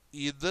കഴിഞ്ഞാൽ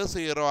ഇത്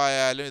 0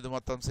 ആയാലും ഇത്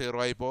മൊത്തം 0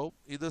 ആയി പോകും,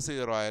 ഇത്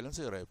 0 ആയാലും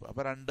 0 ആയി പോകും.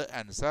 അപ്പോൾ രണ്ട്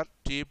answer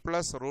t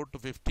plus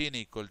 √15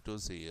 equal to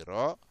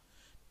 0,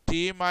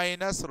 T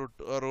minus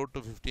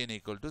 √15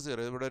 equal to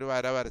 0. ഇവിടെ ഒരു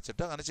വര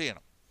വരച്ചിട്ട് അങ്ങനെ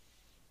ചെയ്യണം.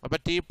 അപ്പോൾ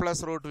t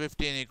plus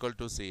 √15 equal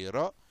to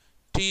 0,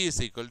 T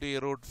is equal to ഈ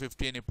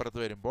 √15 ഇപ്പുറത്ത്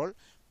വരുമ്പോൾ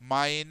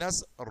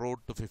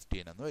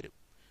 -√15 എന്ന് വരും.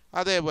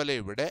 അതേപോലെ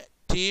ഇവിടെ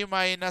ടി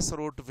മൈനസ്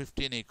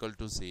 √15 ഈക്വൽ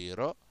ടു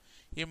 0,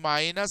 ഈ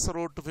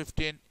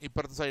 -√15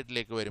 ഇപ്പുറത്തെ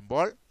സൈഡിലേക്ക്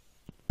വരുമ്പോൾ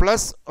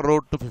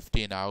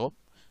 +√15 ആകും.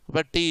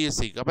 അപ്പോൾ ടി ഈസ്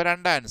ഈക്വൽ, അപ്പോൾ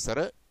രണ്ട് ആൻസർ.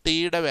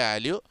 ടിയുടെ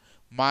വാല്യൂ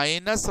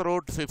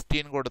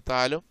 -√15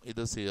 കൊടുത്താലും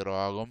ഇത് 0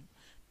 ആകും,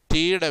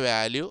 ടിയുടെ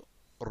വാല്യൂ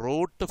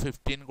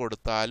 √15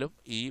 കൊടുത്താലും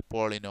ഈ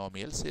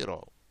പോളിനോമിയൽ 0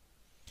 ആകും.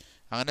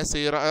 അങ്ങനെ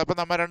 0. അപ്പോൾ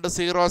നമ്മൾ രണ്ട്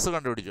സീറോസ്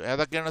കണ്ടുപിടിച്ചു.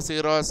 ഏതൊക്കെയാണ്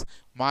സീറോസ്?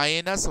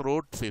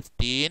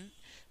 -√15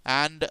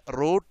 ആൻഡ്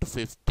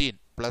 √15.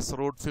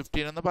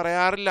 +√15 എന്ന്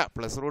പറയാറില്ല,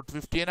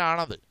 +√15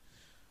 ആണത്.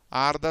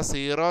 Are the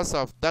zeros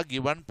of the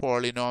given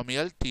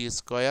polynomial t²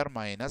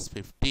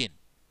 -15.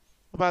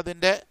 അപ്പോൾ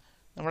അതിൻ്റെ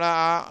നമ്മൾ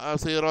ആ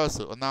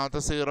സീറോസ്,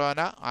 ഒന്നാമത്തെ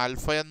സീറോന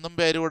ആൽഫ എന്നും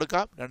പേര്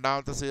കൊടുക്കാം,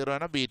 രണ്ടാമത്തെ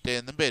സീറോന ബീറ്റ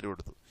എന്നും പേര്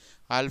കൊടുത്തു.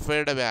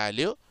 ആൽഫയുടെ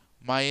വാല്യൂ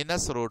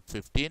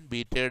 -√15,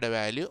 ബീറ്റയുടെ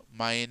വാല്യൂ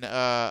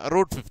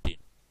 √15.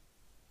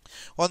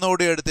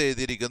 ഒന്നുകൂടി എടുത്ത്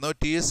എഴുതിയിരിക്കുന്നു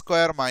t²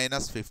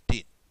 -15.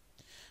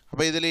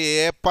 അപ്പോൾ ഇതിൽ a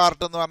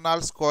പാർട്ട് എന്ന് പറഞ്ഞാൽ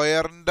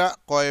സ്ക്വയറിൻ്റെ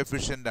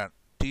കോഎഫിഷ്യൻ്റാണ്.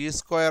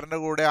 t²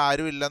 കൂടെ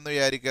ആരും ഇല്ലെന്ന്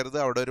വിചാരിക്കരുത്,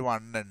 അവിടെ ഒരു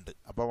 1 ഉണ്ട്.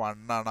 അപ്പോൾ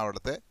 1 ആണ്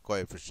അവിടുത്തെ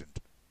കോഎഫിഷ്യൻ്റ്.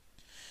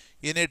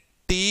 ഇനി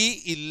ടി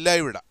ഇല്ല,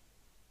 ഇവിടെ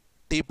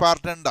ടി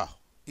പാർട്ട് ഉണ്ടോ?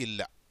 ഇല്ല.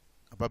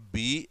 അപ്പോൾ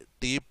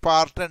ടി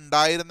പാർട്ട്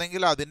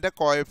ഉണ്ടായിരുന്നെങ്കിൽ അതിൻ്റെ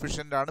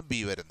കോഎഫിഷ്യൻ്റാണ് b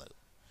വരുന്നത്.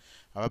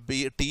 അപ്പോൾ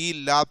ടി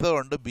ഇല്ലാത്തത്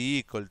കൊണ്ട് b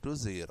equal to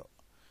 0.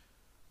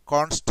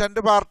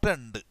 Constant part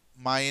ഉണ്ട്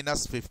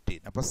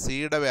 -15. അപ്പോൾ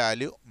സിയുടെ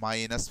വാല്യൂ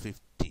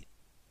 -15.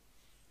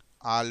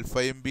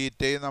 ആൽഫയും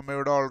ബീറ്റയും നമ്മൾ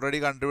ഇവിടെ ഓൾറെഡി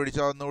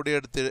കണ്ടുപിടിച്ച് ഒന്നുകൂടി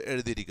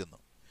എഴുതിയിരിക്കുന്നു.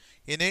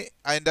 ഇനി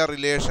അതിൻ്റെ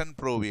റിലേഷൻ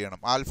പ്രൂവ്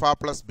ചെയ്യണം. Alpha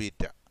plus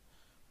beta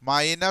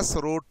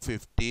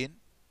 -√15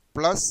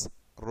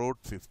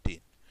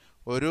 +√15.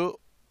 ഒരു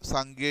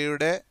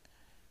സംഖ്യയുടെ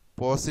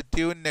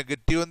പോസിറ്റീവും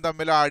നെഗറ്റീവും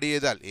തമ്മിൽ ആഡ്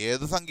ചെയ്താൽ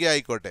ഏത് സംഖ്യ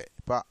ആയിക്കോട്ടെ,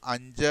 ഇപ്പം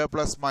 5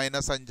 +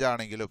 -5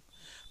 ആണെങ്കിലും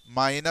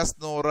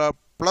 -100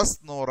 +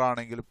 100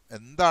 ആണെങ്കിലും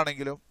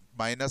എന്താണെങ്കിലും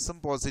മൈനസും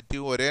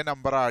പോസിറ്റീവും ഒരേ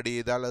നമ്പർ ആഡ്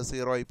ചെയ്താൽ അത്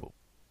 0 ആയി പോകും.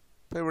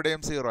 ഇപ്പോൾ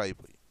ഇവിടെയും 0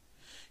 ആയിപ്പോയി.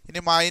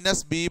 ഇനി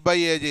മൈനസ് ബി ബൈ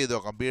എ ചെയ്ത്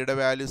നോക്കാം. ബിയുടെ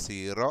വാല്യൂ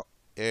 0,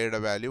 എയുടെ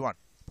വാല്യൂ 1.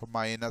 അപ്പോൾ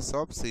മൈനസ്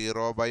ഓഫ്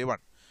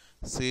 0/1.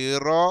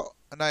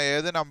 0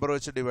 ഏത് നമ്പർ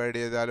വെച്ച് ഡിവൈഡ്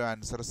ചെയ്താലും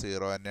ആൻസർ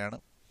 0 തന്നെയാണ്.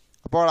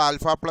 അപ്പോൾ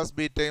ആൽഫ പ്ലസ്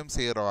ബീറ്റയും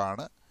 0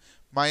 ആണ്,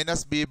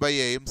 മൈനസ് ബി ബൈ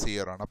എയും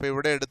 0 ആണ്. അപ്പോൾ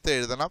ഇവിടെ എടുത്ത്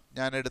എഴുതണം.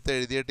 ഞാൻ എടുത്ത്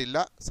എഴുതിയിട്ടില്ല,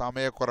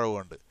 സമയക്കുറവ്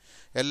കൊണ്ട്.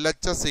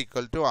 LHS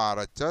equal to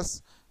RHS.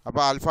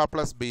 അപ്പോൾ alpha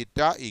plus beta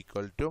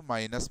equal to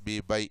minus B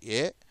by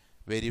A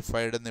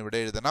verified എന്ന് ഇവിടെ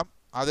എഴുതണം.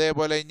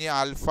 അതേപോലെ ഇനി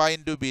ആൽഫ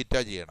ഇൻറ്റു ബീറ്റ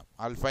ചെയ്യണം.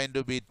 ആൽഫ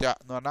ഇൻറ്റു ബീറ്റ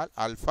എന്ന് പറഞ്ഞാൽ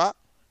ആൽഫ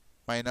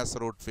മൈനസ്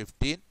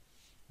 √15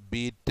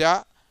 ബീറ്റ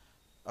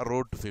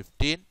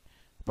 √15.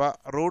 അപ്പോൾ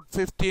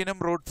 √15ഉം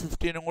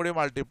 √15ഉം കൂടി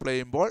മൾട്ടിപ്ലൈ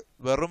ചെയ്യുമ്പോൾ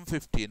വെറും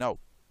 15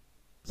 ആവും.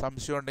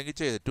 സംശയം ഉണ്ടെങ്കിൽ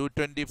ചെയ്ത്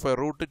 225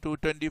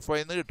 √225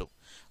 എന്ന് കിട്ടും.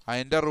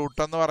 അതിൻ്റെ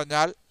റൂട്ടെന്ന്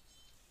പറഞ്ഞാൽ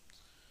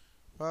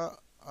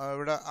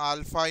ഇവിടെ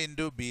alpha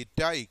into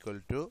beta equal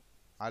to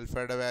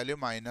ആൽഫയുടെ വാല്യൂ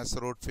മൈനസ്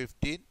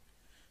 √15,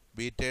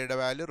 ബീറ്റയുടെ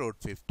വാല്യൂ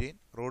 √15.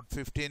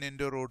 √15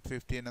 ഇൻറ്റു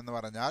 √15 എന്ന്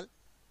പറഞ്ഞാൽ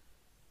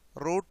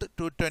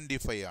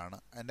 √225 ആണ്.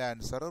 എൻ്റെ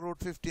ആൻസർ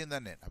 √15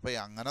 തന്നെയാണ്. അപ്പോൾ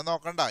അങ്ങനെ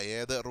നോക്കണ്ട,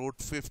 ഏത്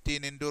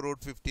 √15 ഇൻറ്റു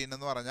 √15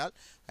 എന്ന് പറഞ്ഞാൽ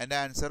അതിൻ്റെ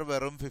ആൻസർ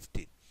വെറും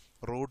 15.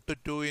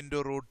 √2 ഇൻറ്റു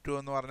 √2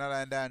 എന്ന് പറഞ്ഞാൽ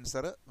അതിൻ്റെ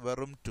ആൻസർ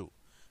വെറും 2.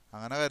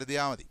 അങ്ങനെ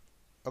കരുതിയാൽ മതി.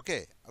 ഓക്കെ.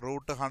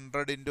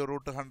 √100 ഇൻറ്റു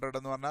 √100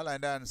 എന്ന് പറഞ്ഞാൽ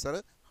അതിൻ്റെ ആൻസർ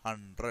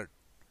 100.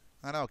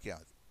 അങ്ങനെ നോക്കിയാൽ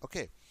മതി.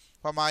 ഓക്കെ.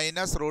 അപ്പോൾ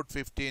മൈനസ്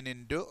 √15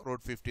 ഇൻറ്റു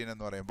 √15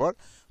 എന്ന് പറയുമ്പോൾ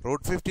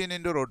 √15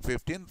 ഇൻറ്റു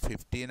 √15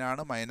 15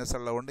 ആണ്. മൈനസ്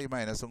ഉള്ളതുകൊണ്ട് ഈ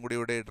മൈനസും കൂടി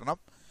ഇവിടെ ഇടണം.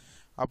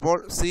 അപ്പോൾ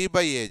സി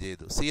ബൈ എ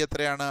ചെയ്തു. സി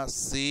എത്രയാണ്?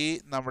 സി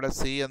നമ്മുടെ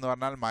സി എന്ന്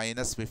പറഞ്ഞാൽ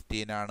മൈനസ്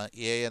 15 ആണ്.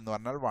 എ എന്ന്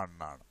പറഞ്ഞാൽ 1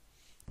 ആണ്.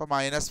 അപ്പോൾ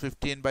മൈനസ്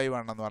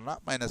 15/1 എന്ന് പറഞ്ഞാൽ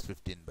മൈനസ്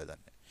 15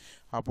 തന്നെ.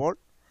 അപ്പോൾ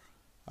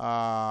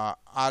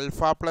ആൽഫ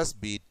പ്ലസ്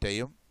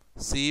ബീറ്റയും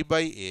സി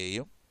ബൈ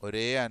എയും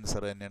ഒരേ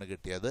ആൻസർ തന്നെയാണ്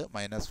കിട്ടിയത്.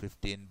 മൈനസ്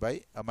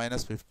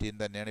 15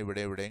 തന്നെയാണ്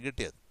ഇവിടെയും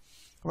കിട്ടിയത്.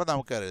 അപ്പോൾ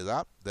നമുക്ക്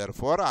എഴുതാം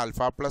therefore alpha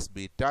plus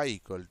beta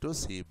equal to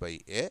C by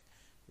A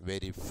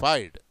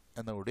verified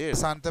എന്നുകൂടി.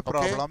 അവസാനത്തെ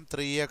problem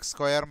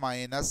 3x²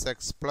 minus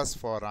X plus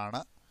 4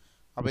 ആണ്.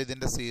 അപ്പോൾ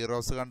ഇതിൻ്റെ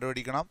സീറോസ്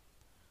കണ്ടുപിടിക്കണം.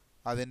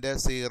 അതിൻ്റെ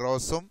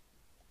സീറോസും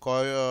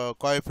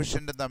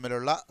കോഎഫിഷ്യൻറ്റും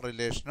തമ്മിലുള്ള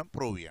റിലേഷനും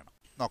പ്രൂവ് ചെയ്യണം.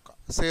 നോക്കാം.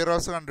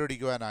 സീറോസ്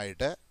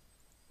കണ്ടുപിടിക്കുവാനായിട്ട്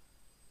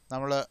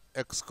നമ്മൾ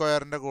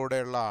x²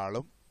 കൂടെയുള്ള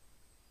ആളും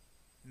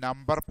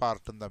നമ്പർ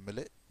പാർട്ടും തമ്മിൽ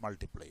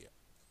മൾട്ടിപ്ലൈ ചെയ്യാം.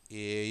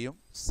 എയും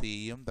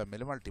സിയും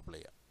തമ്മിൽ മൾട്ടിപ്ലൈ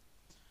ചെയ്യാം.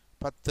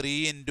 അപ്പോൾ 3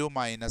 ഇൻറ്റു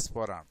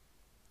 -4 ആണ്.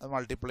 അത്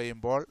മൾട്ടിപ്ലൈ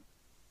ചെയ്യുമ്പോൾ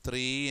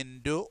 3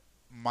 ഇൻറ്റു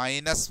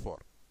 -4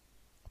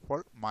 അപ്പോൾ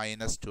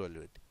 -12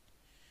 കിട്ടി.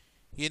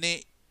 ഇനി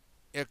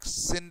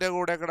എക്സിൻ്റെ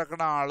കൂടെ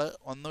കിടക്കുന്ന ആൾ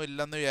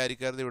ഒന്നുമില്ലെന്ന്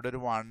വിചാരിക്കരുത്. ഇവിടെ ഒരു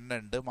 1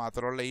 ഉണ്ട്.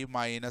 മാത്രമല്ല ഈ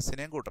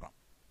മൈനസിനെയും കൂട്ടണം.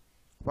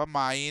 അപ്പോൾ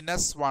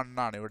 -1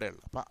 ആണ് ഇവിടെ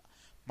ഉള്ളത്. അപ്പം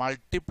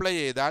മൾട്ടിപ്ലൈ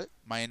ചെയ്താൽ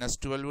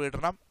 -12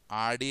 കിട്ടണം,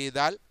 ആഡ്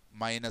ചെയ്താൽ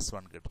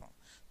 -1 കിട്ടണം.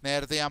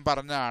 നേരത്തെ ഞാൻ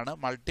പറഞ്ഞതാണ്,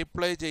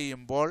 മൾട്ടിപ്ലൈ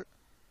ചെയ്യുമ്പോൾ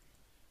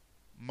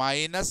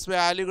മൈനസ്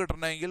വാല്യൂ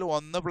കിട്ടണമെങ്കിൽ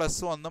 1 +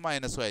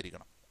 1 -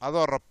 ആയിരിക്കണം. അത്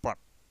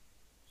ഉറപ്പാണ്.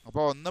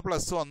 അപ്പോൾ 1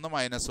 + 1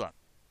 -1.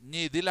 ഇനി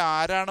ഇതിൽ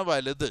ആരാണ്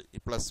വലുത്? ഈ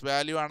പ്ലസ്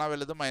വാല്യൂ ആണോ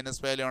വലുത്, മൈനസ്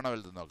വാല്യൂ ആണോ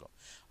വലുത് നോക്കാം.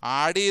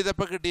 ആഡ്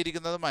ചെയ്തപ്പോൾ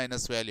കിട്ടിയിരിക്കുന്നത്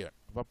മൈനസ് വാല്യൂ ആണ്.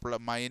 അപ്പോൾ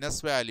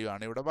മൈനസ് വാല്യൂ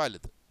ആണ് ഇവിടെ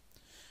വലുത്.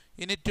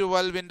 ഇനി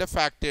 12ൻ്റെ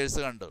ഫാക്ടേഴ്സ്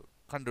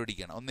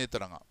കണ്ടുപിടിക്കണം. ഒന്നിൽ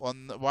തുടങ്ങാം.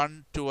 1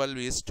 12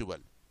 ഈസ്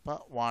 12. അപ്പോൾ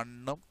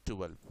 1ഉം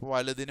 12. അപ്പോൾ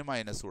വലുതിന്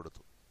മൈനസ്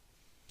കൊടുത്തു.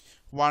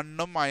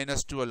 1ഉം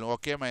 -12.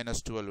 ഓക്കെ,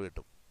 -12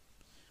 കിട്ടും.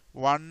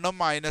 1ഉം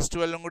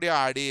 -12ഉം കൂടി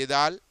ആഡ്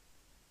ചെയ്താൽ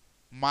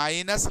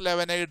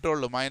 -11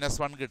 കിട്ടുള്ളൂ,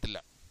 -1 കിട്ടില്ല.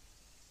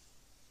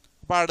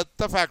 അപ്പോൾ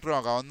അടുത്ത ഫാക്ടർ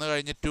നോക്കാം. 1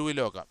 കഴിഞ്ഞ് 2ൽ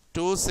നോക്കാം.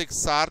 2 6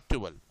 are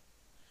 12.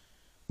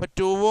 അപ്പോൾ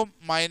 2ഉം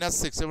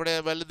 -6. ഇവിടെ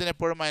വലുതിന്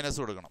എപ്പോഴും മൈനസ്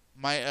കൊടുക്കണം.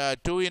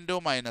 2 ഇൻറ്റു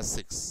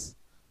 -6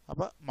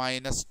 അപ്പോൾ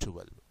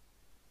 -12.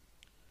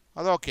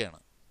 അതൊക്കെയാണ്.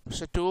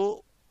 പക്ഷെ 2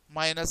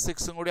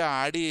 -6ഉം കൂടി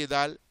ആഡ്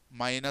ചെയ്താൽ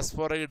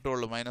 -4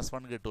 കിട്ടുള്ളൂ,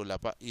 -1 കിട്ടില്ല.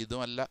 അപ്പം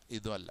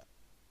ഇതുമല്ല.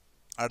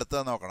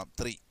 അടുത്തത് നോക്കണം.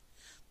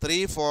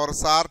 3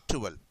 4s are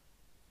 12.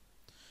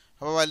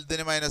 അപ്പോൾ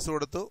വലുതിന് മൈനസ്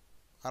കൊടുത്തു,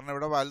 കാരണം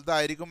ഇവിടെ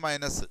വലുതായിരിക്കും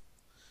മൈനസ്.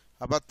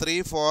 അപ്പോൾ 3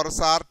 4s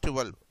are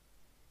 12.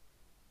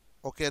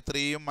 ഓക്കെ,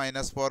 3ഉം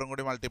 -4ഉം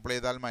കൂടി മൾട്ടിപ്ലൈ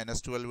ചെയ്താൽ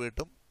 -12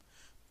 കിട്ടും.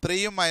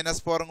 3ഉം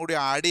 -4ഉം കൂടി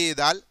ആഡ്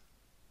ചെയ്താൽ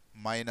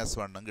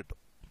 -1ഉം കിട്ടും.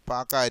 അപ്പോൾ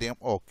ആ കാര്യം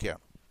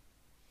ഓക്കെയാണ്.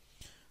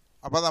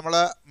 അപ്പോൾ നമ്മൾ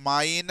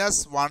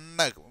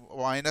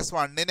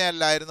 -1നെ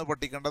അല്ലായിരുന്നു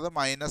പൊട്ടിക്കേണ്ടത്,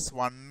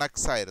 -1x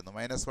ആയിരുന്നു.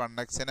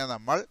 -1xനെ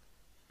നമ്മൾ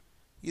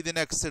ഇതിന്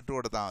എക്സ് ഇട്ട്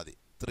കൊടുത്താൽ മതി.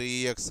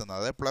 3x എന്നത്,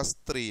 അതായത്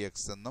 +3x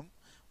എന്നും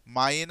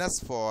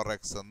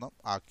 -4x എന്നും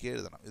ആക്കി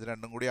എഴുതണം. ഇത്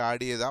രണ്ടും കൂടി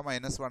ആഡ് ചെയ്താൽ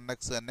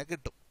 -1x തന്നെ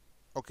കിട്ടും.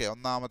 ഓക്കെ,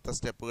 ഒന്നാമത്തെ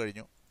സ്റ്റെപ്പ്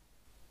കഴിഞ്ഞു.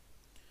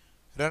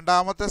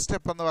 രണ്ടാമത്തെ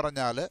സ്റ്റെപ്പ് എന്ന്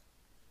പറഞ്ഞാൽ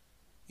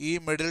ഈ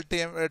മിഡിൽ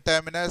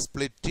ടേമിനെ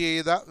സ്പ്ലിറ്റ്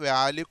ചെയ്ത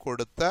വാല്യൂ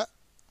കൊടുത്ത്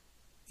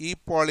ഈ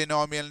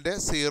പോളിനോമിയലിൻ്റെ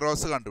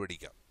സീറോസ്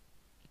കണ്ടുപിടിക്കാം.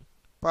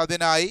 അപ്പം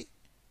അതിനായി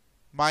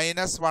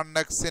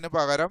 -1xന്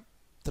പകരം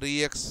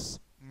 3x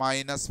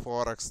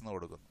 -4x എന്ന്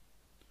കൊടുക്കുന്നു.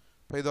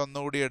 അപ്പോൾ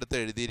ഇതൊന്നുകൂടി എടുത്ത്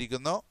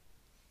എഴുതിയിരിക്കുന്നു.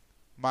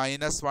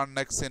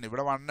 -1xന്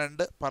ഇവിടെ 1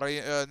 ഉണ്ട്,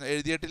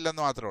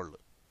 എഴുതിയിട്ടില്ലെന്ന് മാത്രമേ ഉള്ളൂ.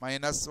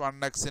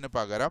 -1xന്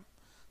പകരം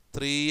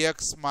 3x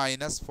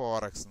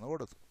 -4x എന്ന്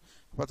കൊടുത്തു.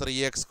 അപ്പോൾ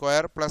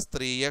 3x² +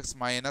 3x -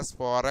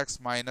 4x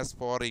 -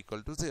 4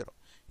 = 0.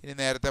 ഇനി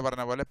നേരത്തെ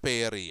പറഞ്ഞ പോലെ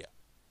പെയർ ചെയ്യുക.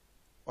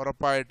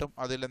 ഉറപ്പായിട്ടും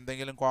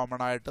അതിലെന്തെങ്കിലും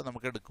കോമൺ ആയിട്ട്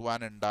നമുക്ക്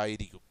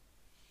എടുക്കുവാനുണ്ടായിരിക്കും.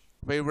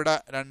 അപ്പോൾ ഇവിടെ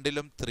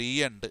രണ്ടിലും 3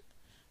 ഉണ്ട്,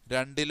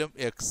 രണ്ടിലും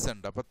x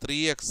ഉണ്ട്. അപ്പോൾ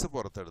 3x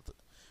പുറത്തെടുത്ത്.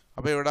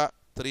 അപ്പോൾ ഇവിടെ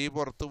 3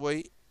 പുറത്തു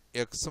പോയി,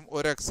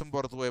 ഒരു എക്സും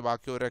പുറത്തു പോയി,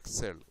 ബാക്കി ഒരു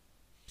എക്സേ ഉള്ളൂ.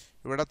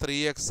 ഇവിടെ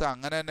 3x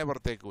അങ്ങനെ തന്നെ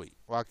പുറത്തേക്ക് പോയി,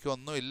 ബാക്കി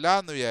ഒന്നും ഇല്ല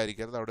എന്ന്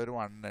വിചാരിക്കരുത്, അവിടെ ഒരു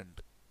 1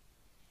 ഉണ്ട്.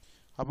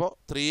 അപ്പോൾ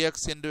 3x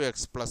 × x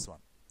 +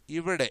 1.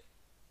 ഇവിടെ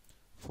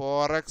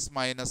 4x -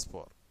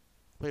 4.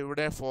 അപ്പോൾ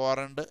ഇവിടെ 4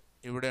 ഉണ്ട്,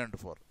 ഇവിടെ ഉണ്ട്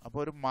 4. അപ്പോൾ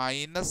ഒരു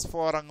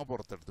 -4 അങ്ങ്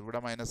പുറത്തെടുത്തു. ഇവിടെ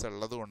മൈനസ്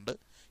ഉള്ളത് കൊണ്ട്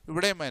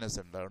ഇവിടെയും മൈനസ്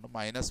ഉണ്ട്, അതുകൊണ്ട്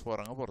 -4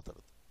 അങ്ങ്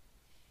പുറത്തെടുത്തു.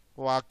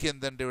 അപ്പോൾ ബാക്കി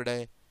എന്തുണ്ട്? ഇവിടെ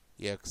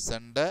x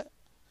ഉണ്ട്,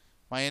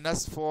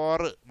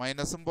 -4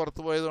 മൈനസും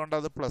പുറത്തു പോയത് കൊണ്ട്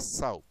അത് പ്ലസ്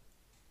ആവും.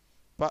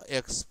 അപ്പോൾ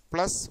x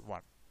 +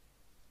 1.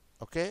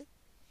 ഓക്കെ,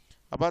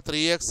 അപ്പോൾ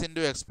 3x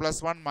 × x +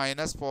 1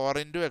 - 4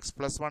 × x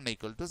 + 1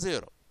 =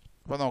 0.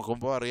 അപ്പോൾ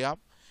നോക്കുമ്പോൾ അറിയാം,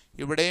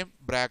 ഇവിടെയും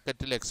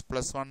ബ്രാക്കറ്റിൽ x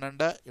 + 1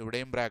 ഉണ്ട്,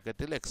 ഇവിടെയും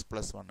ബ്രാക്കറ്റിൽ x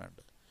 + 1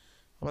 ഉണ്ട്.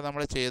 അപ്പോൾ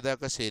നമ്മൾ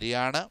ചെയ്തതൊക്കെ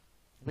ശരിയാണ്.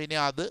 അപ്പോൾ ഇനി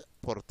അത്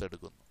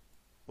പുറത്തെടുക്കുന്നു.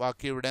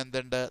 ബാക്കി ഇവിടെ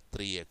എന്തുണ്ട്?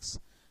 3x.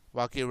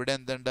 ബാക്കി ഇവിടെ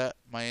എന്തുണ്ട്?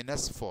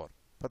 -4.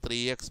 അപ്പോൾ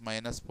 3x -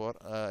 4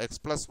 x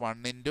 + 1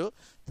 ×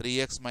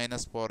 3x -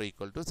 4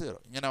 = 0.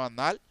 ഇങ്ങനെ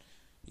വന്നാൽ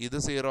ഇത്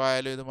 0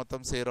 ആയാലും ഇത്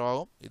മൊത്തം 0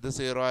 ആവും, ഇത്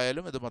 0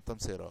 ആയാലും ഇത് മൊത്തം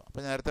 0 ആവും.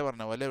 അപ്പോൾ നേരത്തെ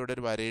പറഞ്ഞ പോലെ ഇവിടെ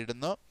ഒരു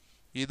വരയിടുന്നു,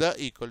 ഇത്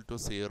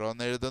 =0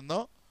 എന്ന് എഴുതുന്നു.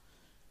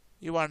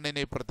 ഈ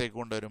 1നെ ഇപ്പുറത്തേക്ക്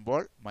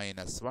കൊണ്ടുവരുമ്പോൾ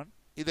 -1.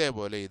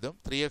 ഇതേപോലെ ഇതും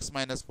 3x -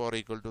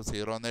 4 =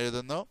 0 എന്ന്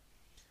എഴുതുന്നു.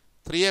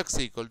 3x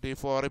 =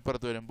 4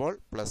 ഇപ്പുറത്ത് വരുമ്പോൾ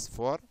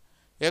 +4.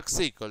 x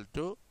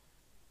 =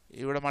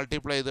 ഇവിടെ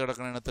മൾട്ടിപ്ലൈ ചെയ്ത്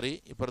കിടക്കണതാണ് 3,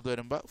 ഇപ്പുറത്ത്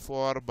വരുമ്പോൾ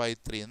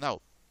 4/3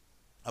 എന്നാവും.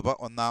 അപ്പോൾ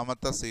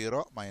ഒന്നാമത്തെ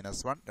 0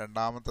 -1,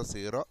 രണ്ടാമത്തെ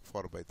 0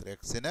 4/3.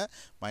 എക്സിന്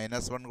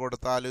 -1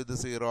 കൊടുത്താലും ഇത്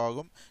 0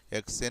 ആകും,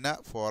 എക്സിന്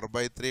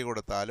 4/3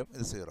 കൊടുത്താലും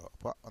ഇത് 0.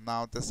 അപ്പോൾ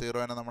ഒന്നാമത്തെ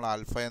 0നെ നമ്മൾ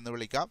ആൽഫ എന്ന്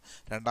വിളിക്കാം,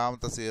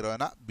 രണ്ടാമത്തെ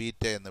 0നെ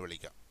ബീറ്റ എന്ന്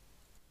വിളിക്കാം.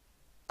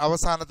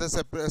 അവസാനത്തെ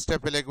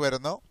സ്റ്റെപ്പിലേക്ക്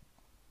വരുന്നു.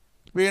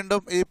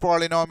 വീണ്ടും ഈ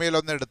പോളിനോമിയൽ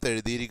ഒന്ന് എടുത്ത്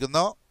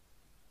എഴുതിയിരിക്കുന്നു.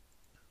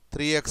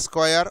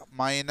 3x²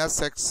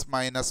 - x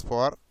 -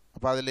 4.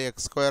 അപ്പോൾ അതിൽ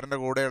x²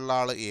 കൂടെയുള്ള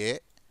ആൾ a,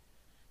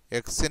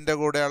 എക്സിൻ്റെ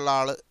കൂടെയുള്ള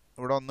ആൾ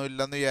ഇവിടെ ഒന്നും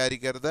ഇല്ലെന്ന്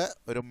വിചാരിക്കരുത്,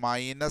 ഒരു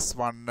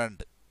 -1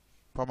 ഉണ്ട്.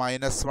 അപ്പോൾ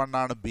 -1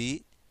 ആണ് b,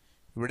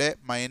 ഇവിടെ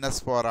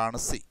 -4 ആണ്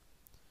c.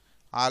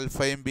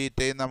 ആൽഫയും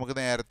ബീറ്റയും നമുക്ക്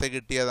നേരത്തെ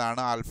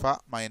കിട്ടിയതാണ്. Alpha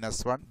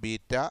 -1,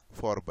 beta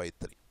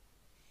 4/3.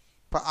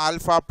 അപ്പോൾ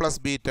ആൽഫ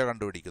 + ബീറ്റ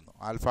കണ്ടുപിടിക്കുന്നു.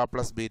 ആൽഫ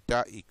 + ബീറ്റ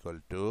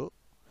 =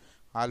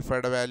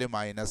 ആൽഫയുടെ വാല്യൂ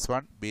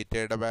 -1,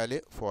 ബീറ്റയുടെ വാല്യൂ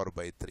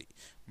 4/3.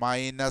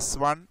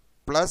 -1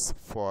 +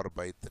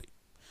 4/3.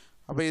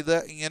 അപ്പോൾ ഇത്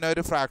ഇങ്ങനെ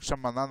ഒരു ഫ്രാക്ഷൻ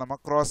വന്നാൽ നമ്മൾ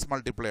ക്രോസ്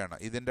മൾട്ടിപ്ലൈ ആണ്.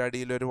 ഇതിൻ്റെ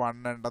അടിയിലൊരു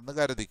 1 ഉണ്ടെന്ന്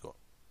കരുതിക്കോ,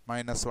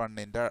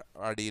 -1ൻ്റെ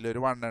അടിയിലൊരു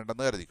 1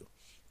 ഉണ്ടെന്ന് കരുതിക്കോ.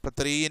 ഇപ്പോൾ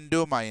 3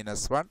 ×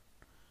 -1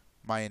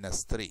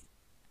 -3.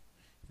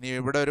 ഇനി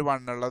ഇവിടെ ഒരു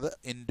 1 ഉള്ളത്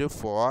 ×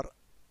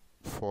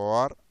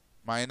 4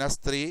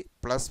 -3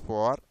 +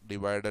 4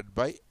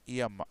 / ഈ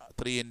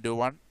 3 ×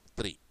 1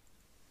 3.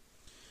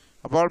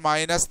 അപ്പോൾ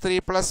 -3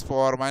 +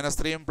 4,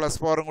 -3ഉം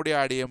 +4ഉം കൂടി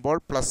ആഡ് ചെയ്യുമ്പോൾ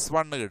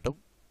 +1 കിട്ടും,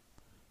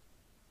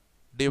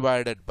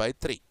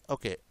 /3.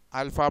 ഓക്കെ,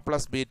 ആൽഫ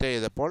 + ബീറ്റ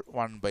ചെയ്തപ്പോൾ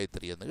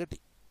 1/3 എന്ന് കിട്ടി.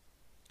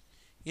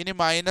 ഇനി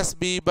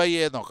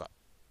 -b/a നോക്കാം.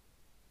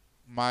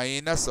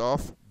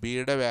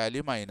 ബിയുടെ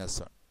വാല്യൂ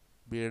 -1,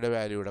 ബിയുടെ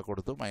വാല്യൂ ഇവിടെ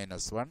കൊടുത്തു,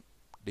 -1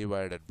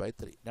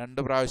 /3.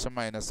 2 പ്രാവശ്യം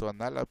മൈനസ്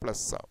വന്നാൽ അത്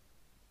പ്ലസ് ആവും.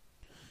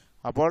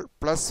 അപ്പോൾ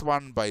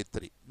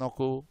 +1/3.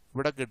 നോക്കൂ,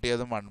 ഇവിടെ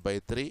കിട്ടിയതും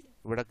 1/3,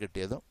 ഇവിടെ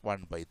കിട്ടിയതും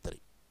 1/3.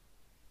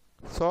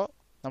 സോ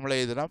നമ്മൾ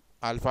എഴുതണം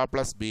ആൽഫ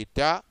 + ബീറ്റ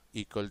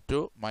 =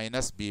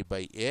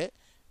 -b/a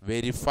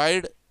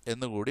വെരിഫൈഡ്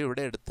എന്നുകൂടി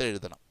ഇവിടെ എടുത്ത്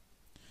എഴുതണം.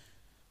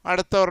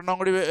 അടുത്ത ഒരെണ്ണം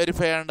കൂടി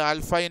വെരിഫൈ ആണ്,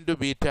 ആൽഫ ×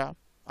 ബീറ്റ.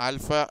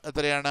 ആൽഫ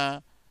എത്രയാണ്?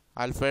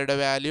 ആൽഫയുടെ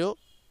വാല്യൂ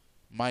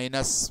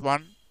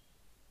 -1,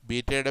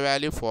 ബീറ്റയുടെ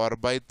വാല്യൂ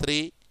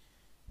 4/3.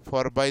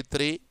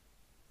 4/3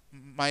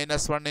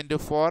 -1 ×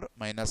 4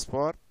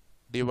 -4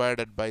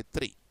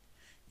 /3.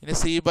 ഇനി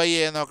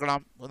c/a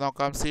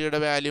നോക്കാം. സിയുടെ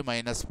വാല്യൂ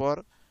 -4,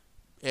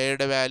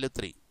 എയുടെ വാല്യൂ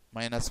 3,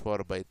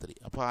 -4/3.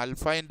 അപ്പോൾ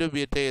ആൽഫ ×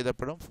 ബീറ്റ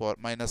ചെയ്തപ്പോഴും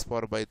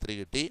 -4/3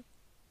 കിട്ടി,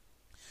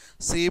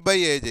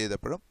 c/a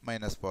ചെയ്തപ്പോഴും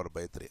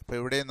 -4/3. അപ്പോൾ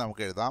ഇവിടെയും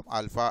നമുക്ക് എഴുതാം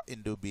ആൽഫ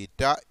 ×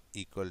 ബീറ്റ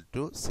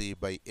 =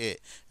 c/a.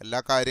 എല്ലാ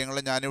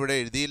കാര്യങ്ങളും ഞാനിവിടെ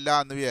എഴുതിയില്ല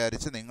എന്ന്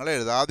വിചാരിച്ച് നിങ്ങൾ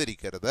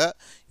എഴുതാതിരിക്കരുത്.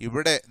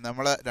 ഇവിടെ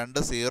നമ്മൾ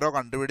 2 0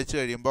 കണ്ടുപിടിച്ച്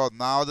കഴിയുമ്പോൾ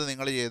ഒന്നാമത്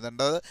നിങ്ങൾ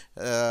ചെയ്യേണ്ടത്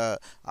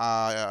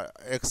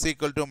x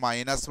 =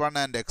 -1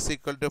 and x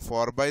 =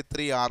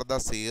 4/3 are the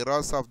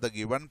zeros of the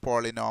given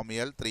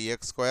polynomial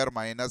 3x²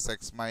 -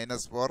 x -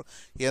 4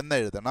 എന്ന്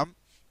എഴുതണം.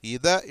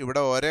 ഇത്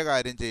ഇവിടെ ഓരോ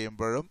കാര്യം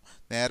ചെയ്യുമ്പോഴും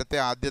നേരത്തെ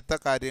ആദ്യത്തെ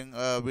കാര്യം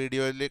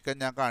വീഡിയോയിലേക്ക്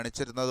ഞാൻ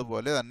കാണിച്ചിരുന്നത്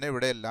പോലെ തന്നെ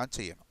ഇവിടെ എല്ലാം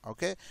ചെയ്യണം.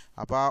 ഓക്കെ,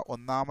 അപ്പോൾ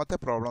ഒന്നാമത്തെ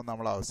പ്രോബ്ലം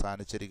നമ്മൾ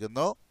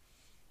അവസാനിച്ചിരിക്കുന്നു.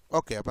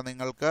 ഓക്കെ, അപ്പോൾ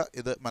നിങ്ങൾക്ക്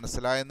ഇത്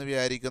മനസ്സിലായെന്ന്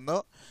വിചാരിക്കുന്നു.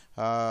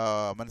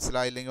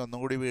 മനസ്സിലായില്ലെങ്കിൽ ഒന്നും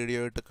കൂടി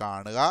വീഡിയോ ഇട്ട്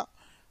കാണുക.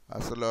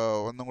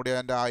 ഒന്നും കൂടി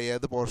അതിൻ്റെ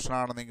ഏത്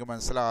പോർഷനാണ് നിങ്ങൾക്ക്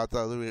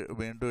മനസ്സിലാകാത്തത് അത്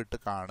വീണ്ടും ഇട്ട്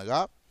കാണുക.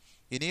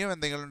 ഇനിയും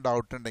എന്തെങ്കിലും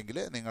ഡൗട്ട് ഉണ്ടെങ്കിൽ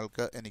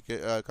നിങ്ങൾക്ക് എനിക്ക്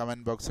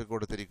കമൻറ്റ് ബോക്സിൽ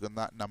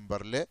കൊടുത്തിരിക്കുന്ന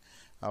നമ്പറിൽ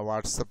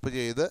വാട്സപ്പ്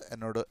ചെയ്ത്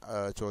എന്നോട്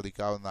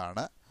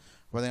ചോദിക്കാവുന്നതാണ്.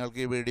 അപ്പോൾ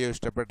നിങ്ങൾക്ക് ഈ വീഡിയോ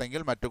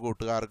ഇഷ്ടപ്പെട്ടെങ്കിൽ മറ്റു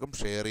കൂട്ടുകാർക്കും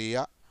ഷെയർ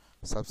ചെയ്യുക,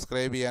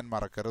 സബ്സ്ക്രൈബ് ചെയ്യാൻ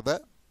മറക്കരുത്.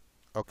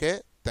 Okay,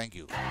 thank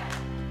you.